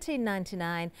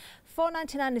 $17.99.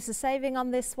 $4.99 is the saving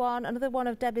on this one. Another one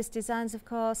of Debbie's designs, of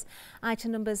course.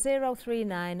 Item number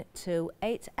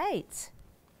 039288.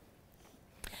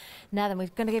 Now then, we're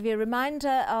going to give you a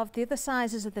reminder of the other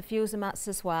sizes of the Fusamats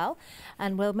as well,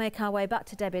 and we'll make our way back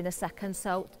to Debbie in a second.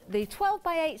 So the 12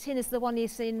 by 18 is the one you're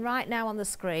seeing right now on the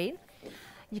screen.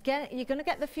 You're going to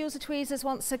get the Fusa tweezers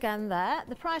once again there.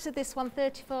 The price of this one,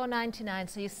 $34.99,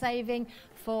 so you're saving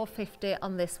 $4.50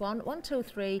 on this one. 1, 2,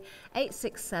 3, 8,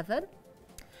 6, 7.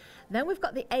 Then we've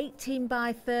got the 18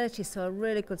 by 30, so a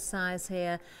really good size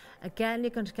here. Again, you're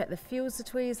going to get the Fusa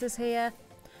tweezers here.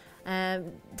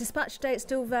 Dispatch dates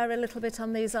do vary a little bit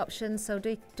on these options, so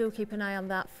do keep an eye on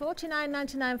that.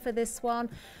 $49.99 for this one.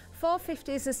 $4.50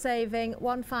 is a saving,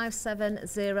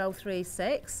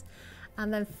 157036.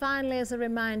 And then finally, as a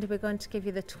reminder, we're going to give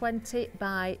you the 20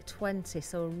 by 20,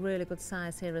 so a really good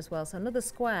size here as well. So another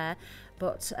square,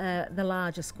 but the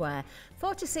larger square.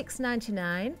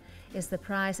 $46.99 is the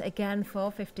price. Again,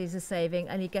 $4.50 is a saving,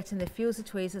 and you're getting the Fusa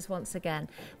tweezers once again.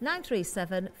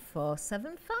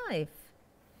 937475.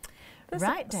 There's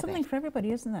right, Debbie. Something for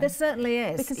everybody, isn't there? There certainly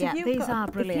is. Because these are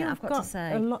brilliant, I've got to say.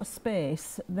 If you've got a lot of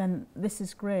space, then this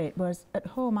is great. Whereas at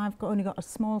home, only got a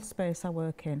small space I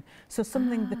work in. So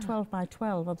something, the 12 by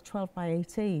 12 or the 12 by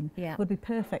 18 would be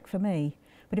perfect for me.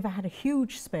 But if I had a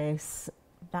huge space,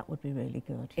 that would be really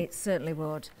good. It certainly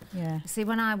would. Yeah. See,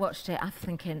 when I watched it, I'm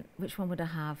thinking, which one would I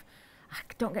have? I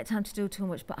don't get time to do too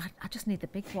much, but I just need the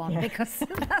big one because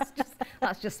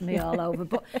that's just me all over.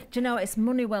 But do you know, it's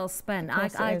money well spent.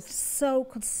 I so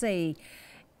could see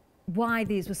why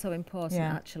these were so important,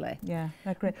 actually. Yeah,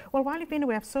 they're great. Well, while you've been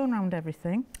away, I've sewn around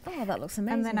everything. Oh, that looks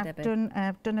amazing, And then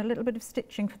I've done a little bit of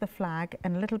stitching for the flag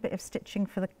and a little bit of stitching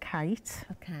for the kite.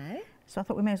 Okay. So I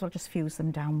thought we may as well just fuse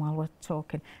them down while we're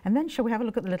talking. And then shall we have a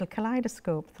look at the little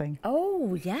kaleidoscope thing?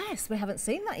 Oh, yes. We haven't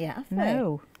seen that yet, have we?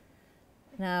 No.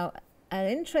 Now, an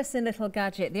interesting little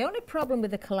gadget. The only problem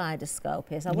with the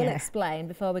kaleidoscope is, I will explain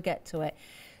before we get to it,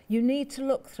 you need to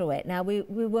look through it. Now, we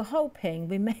were hoping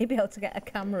we may be able to get a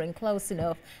camera in close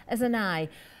enough as an eye,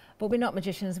 but we're not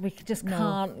magicians. We just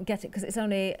can't get it because it's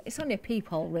only a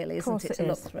peephole, really, isn't it, to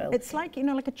look through? It's like, you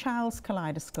know, like a child's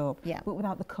kaleidoscope, but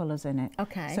without the colours in it.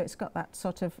 Okay. So it's got that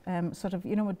sort of,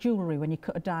 you know, a jewellery when you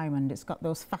cut a diamond, it's got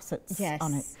those facets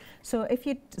on it. So if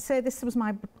you say this was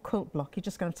my quilt block, you're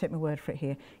just going to take my word for it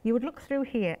here. You would look through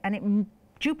here and it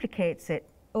duplicates it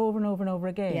over and over and over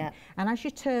again. Yeah. And as you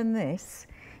turn this,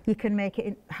 you can make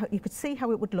it, you could see how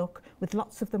it would look with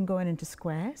lots of them going into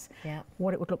squares,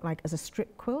 what it would look like as a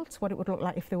strip quilt, what it would look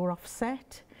like if they were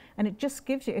offset. And it just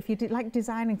gives you, if you like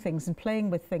designing things and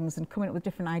playing with things and coming up with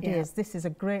different ideas, this is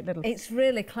a great little... It's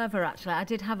really clever, actually. I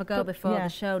did have a go before the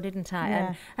show, didn't I?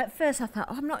 And at first I thought,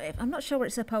 I'm not sure what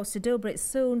it's supposed to do, but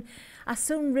I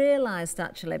soon realised,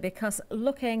 actually, because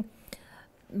looking...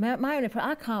 My only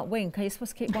problem, I can't wink. Are you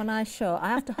supposed to keep one eye shut? I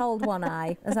have to hold one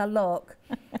eye as I look.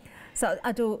 So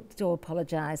I do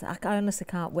apologise. I honestly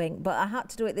can't wink, but I had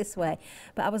to do it this way.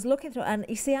 But I was looking through, and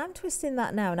you see, I'm twisting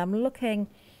that now, and I'm looking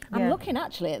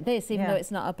actually at this, even though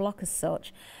it's not a block as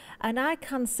such. And I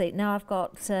can see now. I've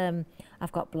got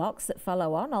blocks that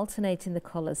follow on, alternating the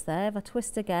colours there. If I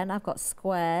twist again, I've got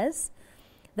squares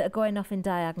that are going off in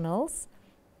diagonals.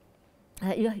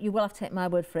 You will have to take my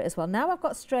word for it as well. Now I've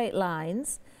got straight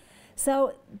lines.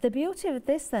 So the beauty of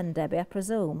this then, Debbie, I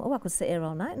presume, I could sit here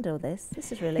all night and do this.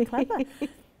 This is really clever.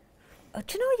 Oh,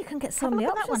 do you know you can get so many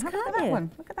options, can't you? Have a look at that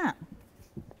one. Look at that.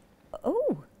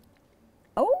 Oh.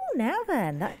 Oh, now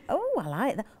then. I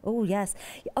like that. Oh, yes.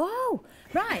 Oh,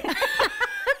 right. I've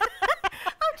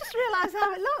just realised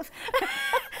how it looks.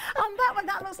 On that one,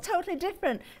 that looks totally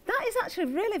different. That is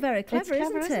actually really very clever,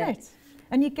 isn't it?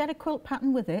 And you get a quilt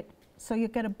pattern with it. So you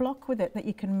get a block with it that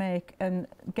you can make and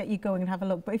get you going and have a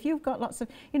look. But if you've got lots of,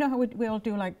 you know how we all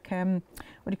do like, what do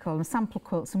you call them, sample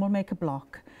quilts, and we'll make a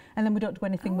block and then we don't do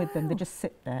anything with them, they just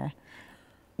sit there.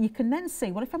 You can then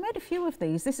see, well, if I made a few of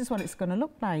these, this is what it's going to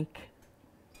look like.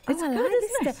 It's good,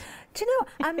 isn't it? Do you know,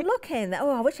 I'm looking,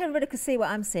 I wish everybody could see what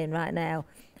I'm seeing right now.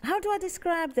 How do I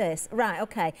describe this? Right,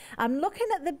 okay, I'm looking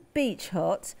at the beach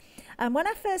hut, and when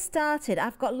I first started,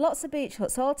 I've got lots of beach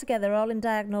huts all together, all in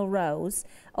diagonal rows,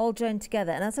 all joined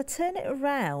together, and as I turn it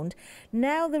around,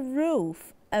 now the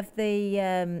roof of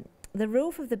the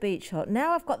beach hut,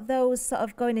 now I've got those sort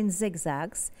of going in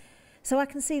zigzags, so I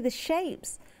can see the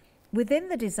shapes within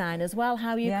the design as well,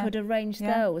 how you could arrange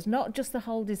those, not just the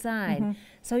whole design.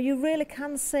 So you really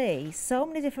can see so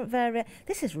many different variations.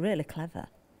 This is really clever.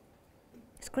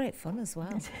 It's great fun as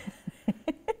well.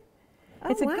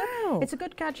 It's a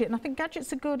good gadget, and I think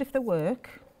gadgets are good if they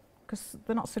work, because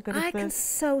they're not so good if I can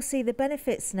so see the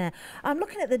benefits now. I'm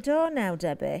looking at the door now,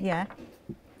 Debbie. Yeah.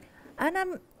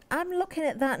 And I'm looking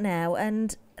at that now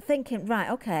and thinking,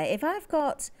 right, okay, if I've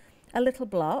got a little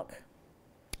block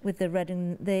with the red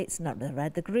and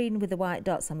the green with the white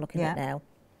dots I'm looking at now.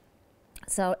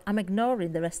 So I'm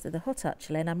ignoring the rest of the hut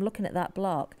actually, and I'm looking at that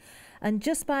block. And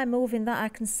just by moving that, I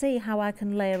can see how I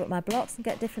can layer up my blocks and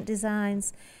get different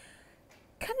designs.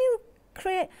 Can you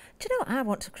create, do you know, I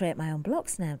want to create my own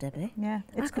blocks now, Debbie. Yeah,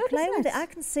 it's good, I can play with it? I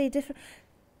can see different,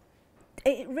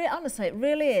 honestly, it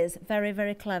really is very,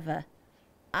 very clever.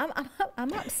 I'm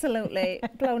absolutely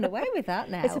blown away with that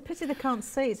now. It's a pity they can't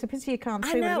see. It's a pity you can't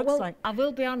see what it looks like. I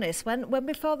will be honest, when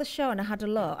before the show and I had a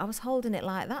look, I was holding it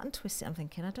like that and twisting it. I'm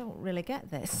thinking, I don't really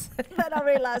get this. Then I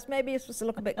realised maybe you're supposed to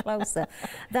look a bit closer.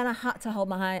 Then I had to hold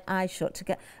my eyes shut to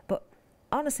get... But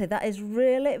honestly, that is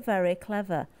really very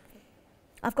clever.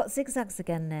 I've got zigzags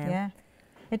again now. Yeah.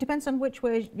 It depends on which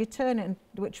way you turn it and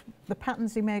the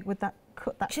patterns you make with that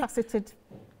faceted...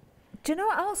 Do you know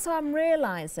what also I'm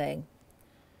realising?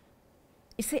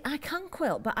 You see, I can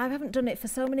quilt, but I haven't done it for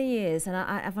so many years, and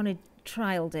I've only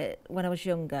trialled it when I was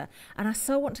younger, and I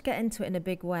so want to get into it in a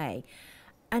big way.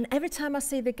 And every time I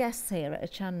see the guests here at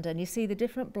Achandon, you see the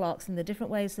different blocks and the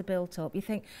different ways they're built up, you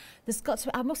think, there's got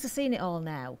to, I must have seen it all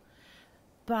now.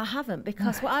 But I haven't,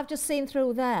 because what I've just seen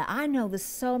through there, I know there's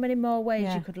so many more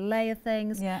ways you could layer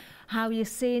things, how you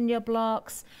see in your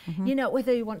blocks, you know,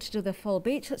 whether you want to do the full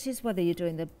beach touches, whether you're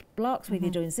doing the blocks, whether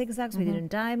you're doing zigzags, whether you're doing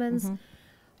diamonds.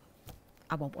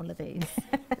 I want one of these.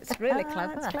 It's really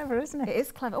clever. It's clever, isn't it? It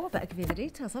is clever. Oh, I better give you the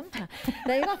details, haven't I?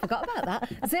 There you go, I forgot about that.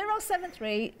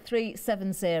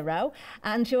 073370,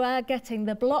 and you are getting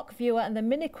the block viewer and the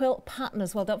mini quilt pattern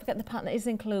as well. Don't forget the pattern is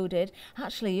included.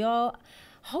 Actually,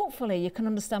 hopefully you can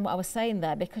understand what I was saying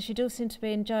there, because you do seem to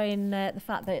be enjoying the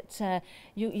fact that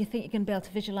you think you can be able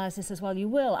to visualise this as well. You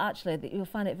will actually, you'll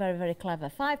find it very, very clever.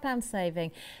 £5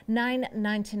 saving,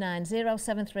 £9.99,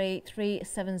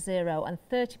 073370, and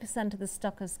 30% of the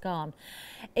stock has gone.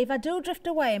 If I do drift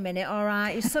away a minute, all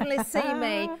right, you suddenly see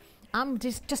me, I'm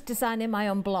just designing my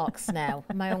own blocks now,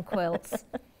 my own quilts.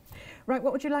 Right,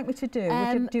 what would you like me to do?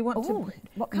 Do you want to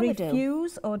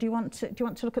refuse, or do you want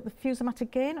to look at the Fusamat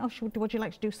again, or would you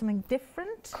like to do something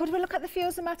different? Could we look at the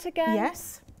Fusamat again?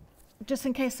 Yes. Just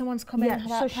in case someone's come in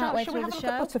about partway through the show.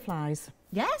 At butterflies?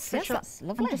 Yes, that's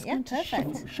lovely. I'm just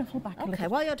going to shuffle back a little. Okay,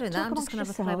 while you're doing that, I'm just going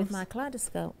to have a play with my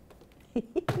kaleidoscope.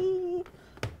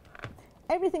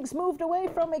 Everything's moved away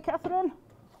from me, Catherine.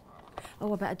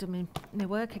 Oh, I better do my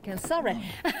work again. Sorry.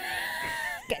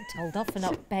 Getting told off for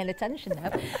not paying attention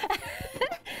now.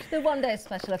 The one-day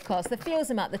special, of course, the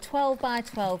Fusamat, the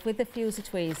 12x12 with the Fuser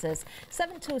tweezers,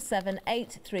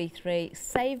 727-833,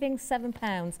 saving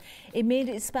 £7.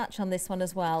 Immediate dispatch on this one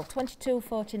as well.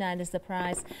 £22.49 is the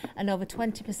price, and over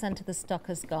 20% of the stock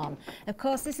has gone. Of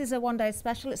course, this is a one-day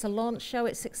special. It's a launch show.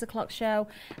 It's 6 o'clock show.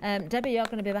 Debbie, you're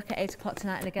going to be back at 8 o'clock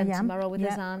tonight and again tomorrow with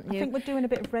us, aren't you? I think we're doing a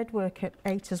bit of red work at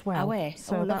 8 as well. Are we?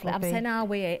 So lovely. I'm saying are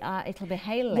we? It'll be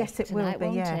hail yes, it tonight,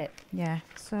 will be, won't it? Yeah.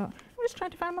 So I'm just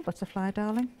trying to find my butterfly,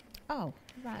 darling. Oh,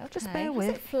 right, okay. Just bear with.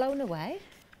 Has it flown away?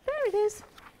 There it is.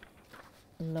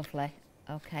 Lovely.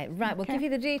 Okay, right, we'll give you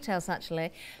the details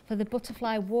actually for the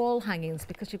butterfly wall hangings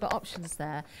because you've got options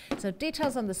there. So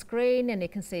details on the screen and you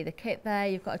can see the kit there.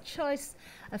 You've got a choice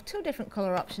of 2 different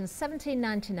colour options,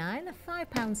 £17.99, a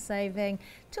 £5 saving,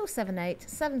 278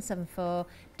 774.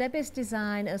 Debbie's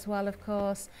design as well, of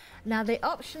course. Now the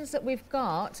options that we've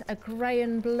got are grey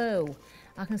and blue.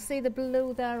 I can see the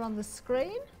blue there on the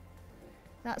screen.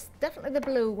 That's definitely the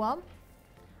blue one.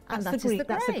 And that's the grey.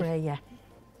 That's the grey, yeah.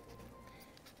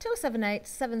 278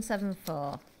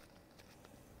 774.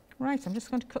 Right, I'm just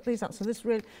going to cut these out. So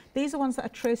these are ones that I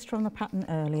traced from the pattern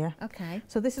earlier. Okay.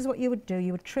 So this is what you would do.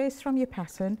 You would trace from your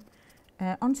pattern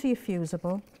onto your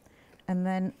fusible, and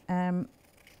then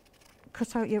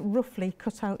roughly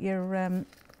cut out your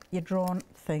drawn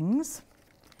things.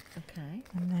 Okay.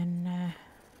 And then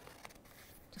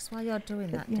just while you're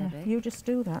doing that, Debbie. You just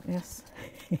do that, yes.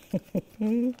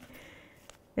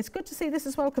 It's good to see this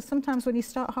as well, because sometimes when you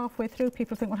start halfway through,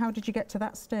 people think, well, how did you get to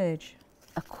that stage?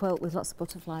 A quilt with lots of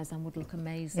butterflies on would look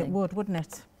amazing. It would, wouldn't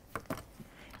it?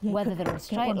 Yeah, whether they're in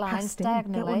straight lines,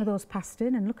 diagonally. Get one of those passed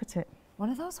in and look at it. One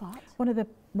of those what? One of the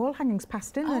wall hangings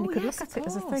passed in, and then you could look at it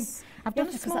as a thing. I've done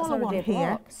a smaller one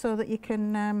here so that you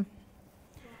can.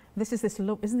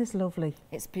 Isn't this lovely?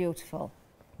 It's beautiful.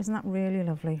 Isn't that really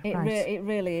lovely? It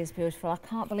really is beautiful. I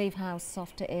can't believe how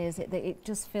soft it is. It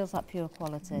just feels like pure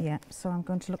quality. Yeah, so I'm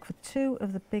going to look for 2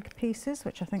 of the big pieces,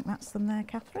 which I think that's them there,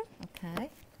 Catherine.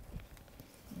 Okay.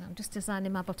 I'm just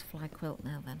designing my butterfly quilt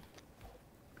now then.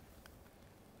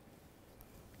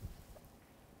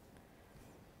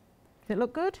 Does it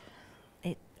look good?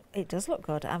 It does look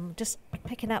good. I'm just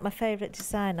picking out my favourite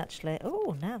design actually.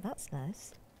 Oh, now that's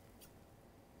nice.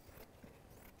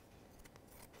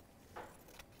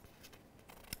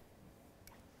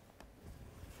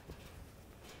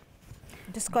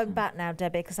 I'm just going back now,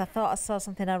 Debbie, because I thought I saw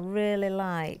something I really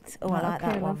liked. Oh, I like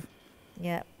that one.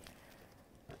 Yeah.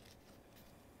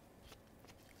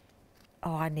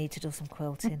 Oh, I need to do some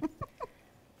quilting.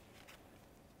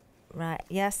 Right,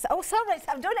 yes. Oh, sorry,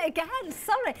 I'm doing it again.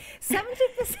 Sorry.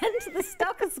 70% of the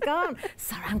stock has gone.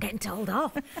 Sorry, I'm getting told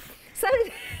off. So,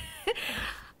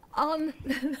 on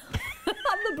the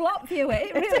block viewer,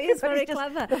 it really is very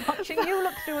clever. Watching you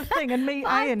look through a thing and me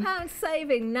iron. £5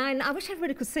 saving, I wish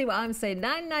everybody could see what I'm saying.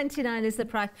 £9.99 is the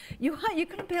price. You're going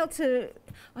to be able to,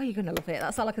 oh, you're going to love it.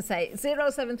 That's all I can say.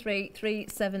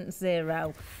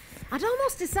 073370. I'd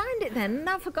almost designed it then, and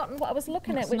I've forgotten what I was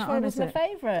looking at, which one was my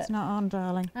favourite. It's not on,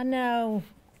 darling. I know.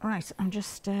 Right, I'm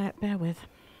just, bear with.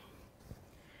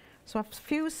 So I've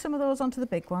fused some of those onto the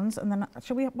big ones, and then,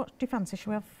 what do you fancy?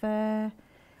 Shall we have,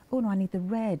 oh no, I need the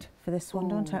red for this one,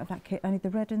 don't I, of that kit? I need the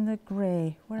red and the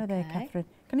grey. Where are they, Catherine?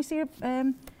 Can you see a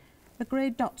grey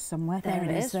dot somewhere? There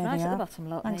it is, right at the bottom,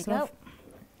 look. Thanks, there you love. Go.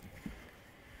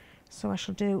 So I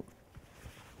shall do,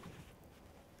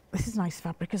 this is nice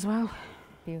fabric as well.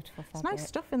 Beautiful fabric. It's nice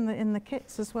stuff in the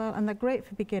kits as well, and they're great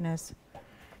for beginners.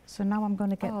 So now I'm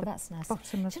going to get that's nice.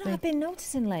 Bottom of Do you know what I've been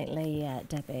noticing lately,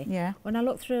 Debbie? Yeah. When I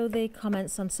look through the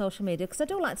comments on social media, because I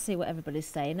do like to see what everybody's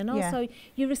saying, and also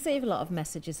you receive a lot of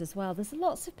messages as well. There's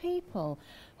lots of people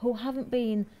who haven't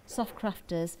been soft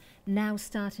crafters now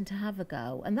starting to have a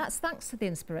go, and that's thanks to the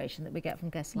inspiration that we get from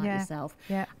guests like yourself.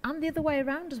 Yeah. And the other way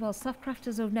around as well. Soft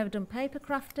crafters who've never done paper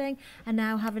crafting are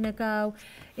now having a go.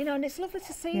 You know, and it's lovely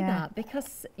to see that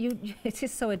because it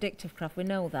is so addictive craft. We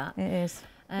know that. It is.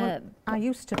 Well,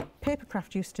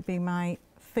 papercraft used to be my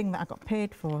thing that I got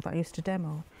paid for, that I used to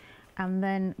demo. And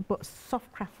then, but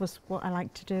soft craft was what I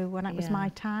liked to do when it was my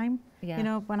time, you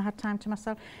know, when I had time to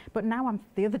myself. But now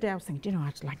the other day I was thinking, you know,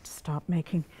 I'd like to start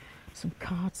making some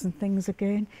cards and things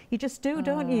again. You just do,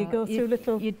 don't you? You go through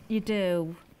little... You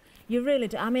do. You really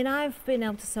do. I mean, I've been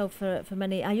able to sew for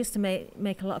many... I used to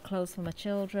make a lot of clothes for my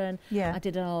children. Yeah. I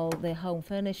did all the home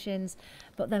furnishings.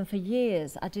 But then for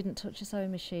years, I didn't touch a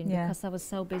sewing machine because I was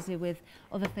so busy with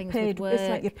other things with work. It's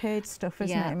like your paid stuff,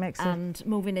 isn't it? It makes and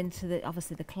moving into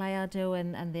obviously the clay I do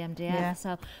and the MDF. Yeah.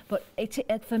 So, but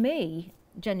it for me,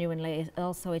 genuinely,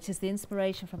 also, it is the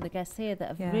inspiration from the guests here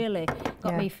that have really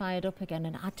got me fired up again.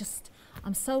 And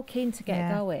I'm so keen to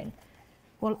get going.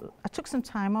 Well, I took some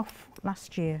time off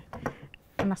last year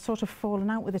and I sort of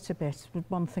fallen out with it a bit, with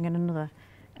one thing and another.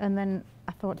 And then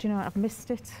I thought, you know, I've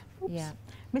missed it. Oops. Yeah.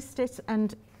 Missed it,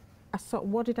 and I thought,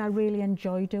 what did I really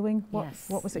enjoy doing?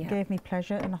 What was it gave me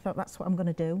pleasure? And I thought, that's what I'm going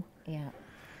to do. Yeah.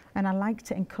 And I like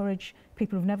to encourage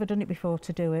people who've never done it before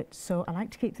to do it. So I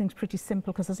like to keep things pretty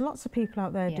simple because there's lots of people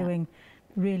out there doing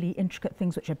really intricate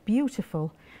things which are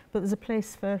beautiful, but there's a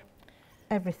place for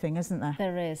everything, isn't there?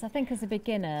 There is. I think as a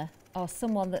beginner or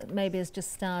someone that maybe has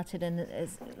just started and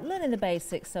is learning the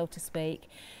basics, so to speak,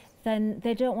 then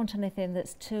they don't want anything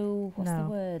that's too, what's the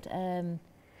word?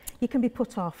 you can be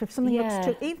put off if something looks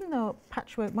too, even though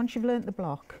patchwork, once you've learnt the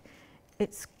block,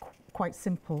 it's quite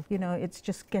simple, you know, it's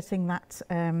just getting that,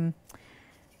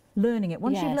 learning it.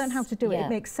 Once you've learned how to do it, it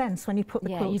makes sense when you put the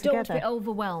quilt together. You don't want to be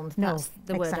overwhelmed, that's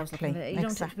the word I was looking for. You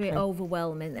don't have to be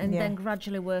overwhelming and then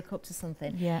gradually work up to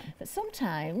something. Yeah. But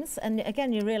sometimes, and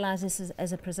again you realise this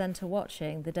as a presenter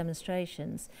watching the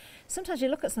demonstrations, sometimes you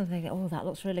look at something and think, oh, that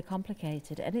looks really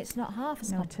complicated, and it's not half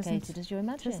as complicated as you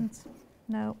imagine. It isn't.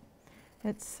 No.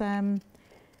 It's, well,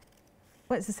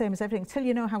 it's the same as everything. Until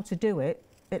you know how to do it,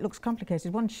 it looks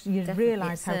complicated. Once you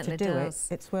realise how to do it,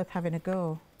 it's worth having a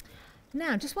go.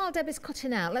 Now, just while Debbie's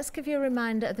cutting out, let's give you a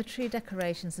reminder of the tree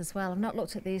decorations as well. I've not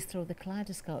looked at these through the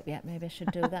kaleidoscope yet. Maybe I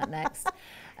should do that next.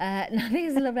 Now,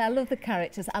 these are lovely. I love the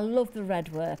characters. I love the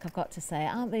red work, I've got to say.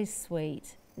 Aren't these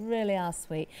sweet? Really are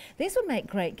sweet. These would make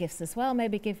great gifts as well.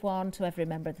 Maybe give one to every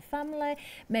member of the family.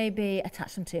 Maybe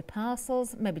attach them to your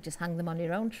parcels. Maybe just hang them on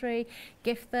your own tree.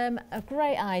 Gift them. A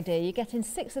great idea. You're getting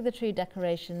 6 of the tree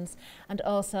decorations and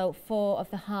also 4 of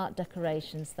the heart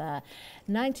decorations there.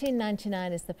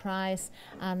 £19.99 is the price,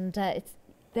 and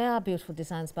they are beautiful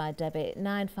designs by Debbie.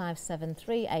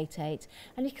 957388,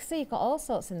 and you can see you've got all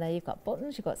sorts in there. You've got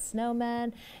buttons, you've got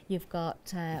snowmen, you've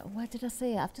got where did I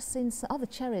see it? I've just seen the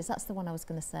cherries. That's the one I was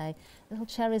going to say. Little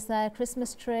cherries there,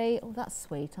 Christmas tree. Oh, that's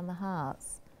sweet on the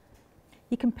hearts.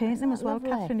 You can paint them as well,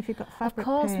 Catherine, if you've got fabric paints.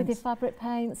 Of course, with your fabric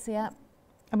paints, yeah.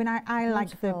 I mean, I like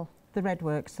the red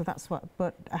work, so that's what.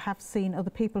 But I have seen other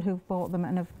people who've bought them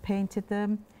and have painted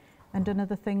them and done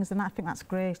other things, and I think that's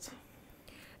great.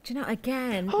 Do you know,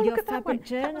 again, your fabric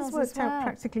journals that worked out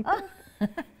practically.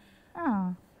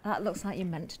 Oh. That looks like you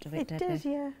meant to do it, Debbie. It did,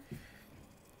 yeah.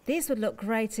 These would look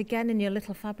great again in your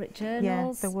little fabric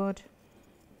journals. Yeah, they would.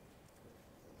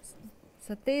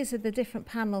 So these are the different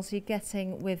panels you're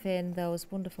getting within those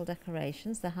wonderful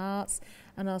decorations, the hearts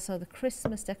and also the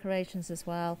Christmas decorations as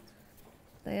well.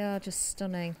 They are just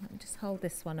stunning. Let me just hold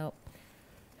this one up.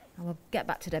 And we'll get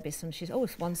back to Debbie's one.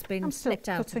 This one's been snipped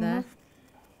out of there.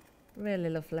 Really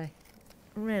lovely.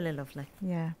 Really lovely.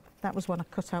 Yeah, that was one I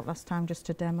cut out last time just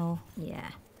to demo. Yeah.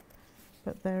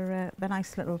 But they're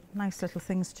nice little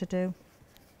things to do.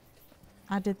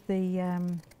 I did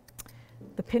the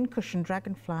pincushion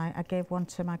dragonfly. I gave one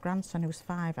to my grandson who's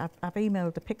 5. I've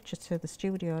emailed a picture to the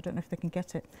studio. I don't know if they can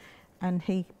get it. And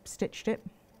he stitched it.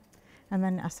 And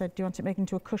then I said, do you want it made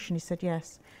into a cushion? He said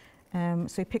yes.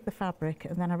 So he picked the fabric,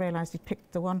 and then I realised he'd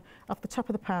picked the one off the top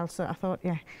of the pile. So I thought,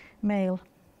 yeah, male.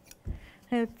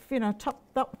 You know, top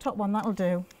one, that'll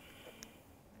do.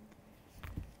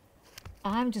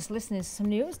 I'm just listening to some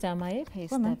news down my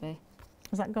earpiece, Debbie.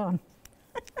 Has that gone?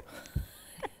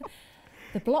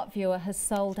 The block viewer has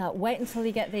sold out. Wait until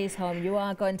you get these home. You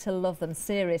are going to love them,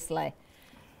 seriously.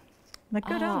 They're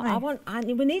good, aren't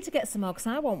they? We need to get some more, because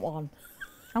I want one.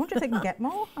 I wonder if they can get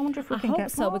more. I wonder if we can get more. I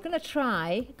hope so. We're going to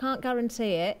try. Can't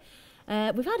guarantee it.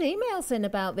 We've had emails in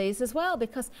about these as well,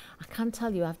 because I can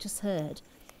tell you, I've just heard.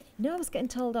 You know, I was getting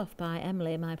told off by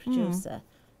Emily, my producer,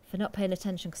 for not paying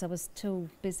attention because I was too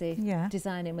busy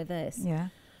designing with this. Yeah.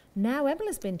 Now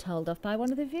Emily's been told off by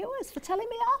one of the viewers for telling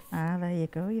me off. Ah, there you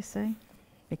go, you see.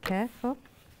 Be careful.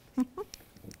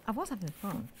 I was having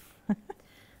fun.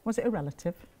 Was it a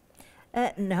relative?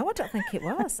 No, I don't think it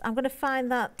was. I'm going to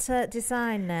find that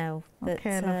design now.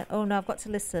 That, oh no, I've got to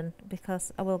listen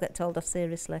because I will get told off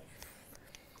seriously.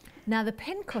 Now the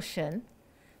pincushion,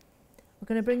 we're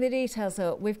going to bring the details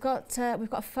up. We've got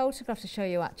a photograph to show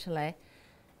you actually.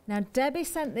 Now Debbie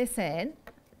sent this in.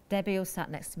 Debbie, who sat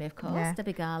next to me, of course,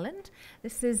 Debbie Garland.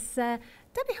 This is Debbie.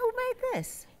 Who made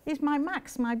this? He's my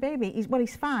Max, my baby. He's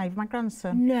 5, my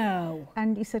grandson. No.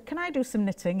 And he said, "Can I do some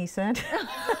knitting?" He said.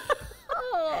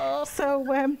 Oh. So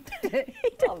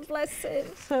God bless him.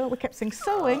 So we kept saying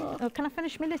sewing. Oh, can I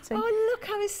finish my knitting? Oh, look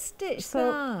how he stitched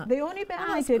that. The only bit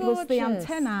I did was the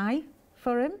antennae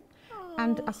for him,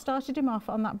 and I started him off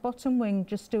on that bottom wing,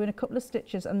 just doing a couple of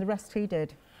stitches, and the rest he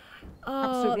did.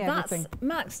 Absolutely everything. That's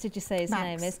Max. Did you say his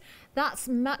name is? That's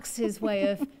Max's way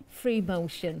of free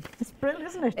motion. It's brilliant,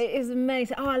 isn't it? It is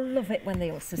amazing. Oh, I love it when the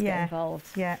youngsters get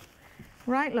involved. Yeah.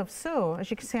 Right, love. So,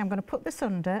 as you can see, I'm going to put this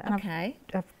under, and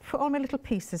I've put all my little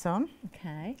pieces on.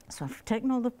 Okay. So I've taken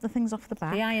all the things off the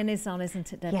back. The iron is on,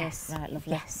 isn't it, Debbie? Yes. Right,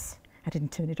 lovely. Yes. I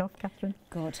didn't turn it off, Catherine.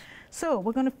 Good. So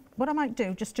we're going to. What I might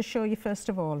do, just to show you first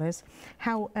of all, is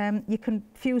how you can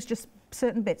fuse just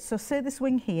certain bits. So, say this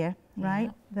wing here,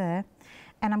 right there,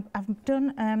 and I've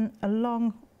done a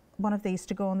long one of these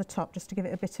to go on the top, just to give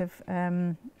it a bit of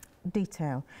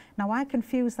detail. Now I can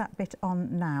fuse that bit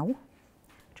on now,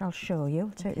 which I'll show you. I'll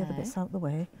take the other bits out of the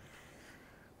way.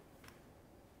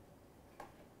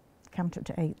 Count up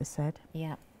to 8, they said.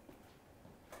 Yeah.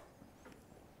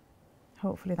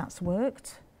 Hopefully that's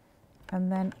worked.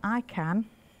 And then I can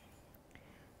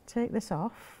take this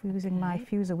off using my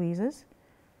Fuser Weezers.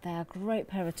 They are a great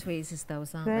pair of tweezers,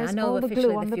 those, aren't There's they? I know all the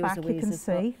glue on the back, you can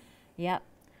see. Yep.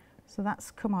 So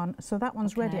that's come on. So that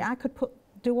one's ready. I could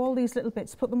do all these little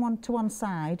bits, put them on to one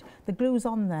side. The glue's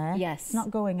on there. Yes. It's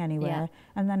not going anywhere.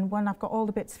 And then when I've got all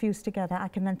the bits fused together, I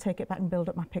can then take it back and build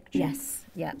up my picture. Yes.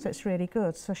 Yeah. So it's really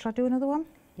good. So shall I do another one?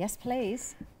 Yes,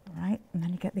 please. All right, and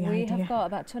then you get the idea. We have got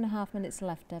about 2.5 minutes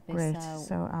left, Debbie. Great.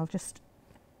 So I'll just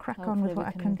crack on with what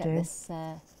I can do. Get this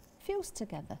fused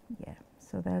together. Yeah.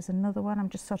 So there's another one. I'm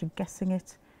just sort of guessing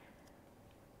it.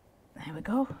 There we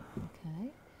go.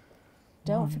 Okay.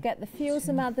 Don't forget the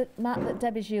Fusamat that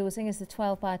Debbie's using is the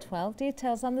 12 by 12.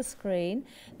 Details on the screen.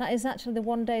 That is actually the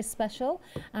one-day special,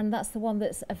 and that's the one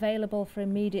that's available for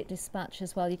immediate dispatch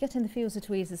as well. You're getting the Fuser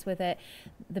tweezers with it.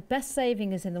 The best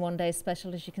saving is in the one-day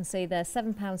special, as you can see there.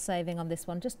 £7 saving on this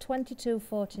one, just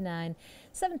 £22.49.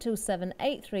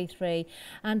 727-833.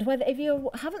 And if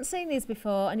you haven't seen these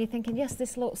before and you're thinking, yes,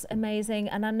 this looks amazing,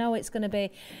 and I know it's going to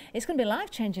be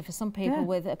life-changing for some people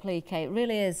with applique. It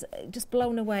really is. Just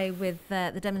blown away with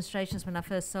the demonstrations when I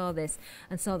first saw this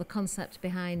and saw the concept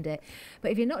behind it.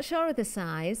 But if you're not sure of the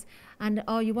size,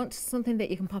 or you want something that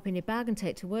you can pop in your bag and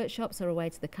take to workshops or away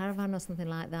to the caravan or something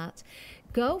like that,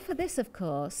 go for this, of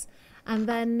course. And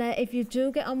then if you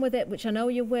do get on with it, which I know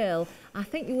you will, I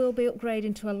think you will be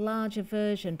upgrading to a larger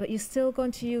version, but you're still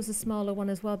going to use a smaller one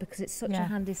as well because it's such a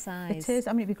handy size. It is.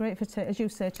 I mean, it'd be great for, as you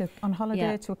say, on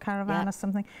holiday, to a caravan or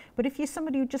something. But if you're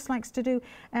somebody who just likes to do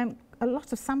a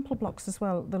lot of sample blocks as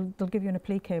well, they'll give you an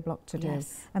applique block to do.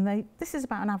 And this is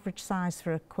about an average size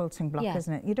for a quilting block,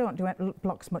 isn't it? You don't do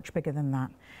blocks much bigger than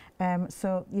that.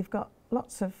 So you've got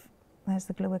lots of, there's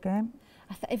the glue again.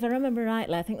 If I remember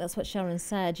rightly, I think that's what Sharon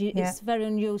said. It's very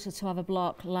unusual to have a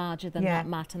block larger than that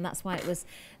mat, and that's why it was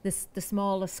the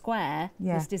smaller square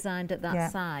was designed at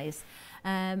that size.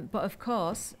 But of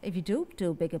course, if you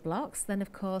do bigger blocks, then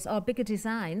of course, or bigger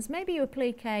designs, maybe you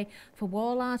applique for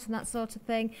wall art and that sort of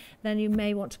thing, then you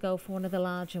may want to go for one of the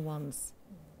larger ones.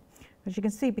 As you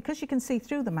can see, because you can see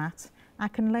through the mat, I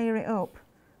can layer it up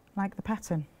like the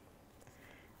pattern.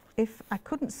 If I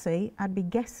couldn't see, I'd be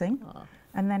guessing.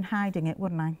 And then hiding it,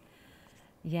 wouldn't I?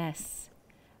 Yes.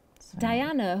 So.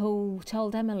 Diana, who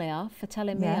told Emily off for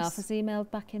telling me off, has emailed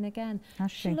back in again.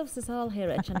 She loves us all here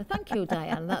at Chanda. Thank you,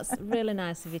 Diana. That's really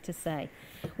nice of you to say.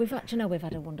 We've had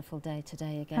a wonderful day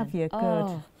today again. Have you? Good.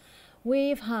 Oh,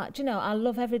 we've had, I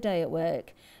love every day at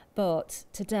work, but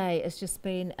today has just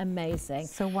been amazing.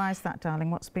 So why is that,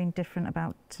 darling? What's been different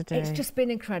about today? It's just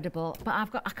been incredible, but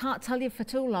I can't tell you for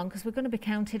too long because we're going to be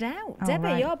counted out.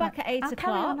 Debbie, you're back at 8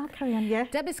 o'clock. I'll carry on, yeah.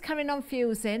 Debbie's carrying on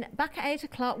fusing. Back at 8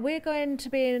 o'clock, we're going to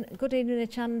be in Good Evening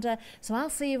Chanda, so I'll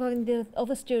see you in the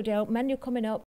other studio, menu coming up,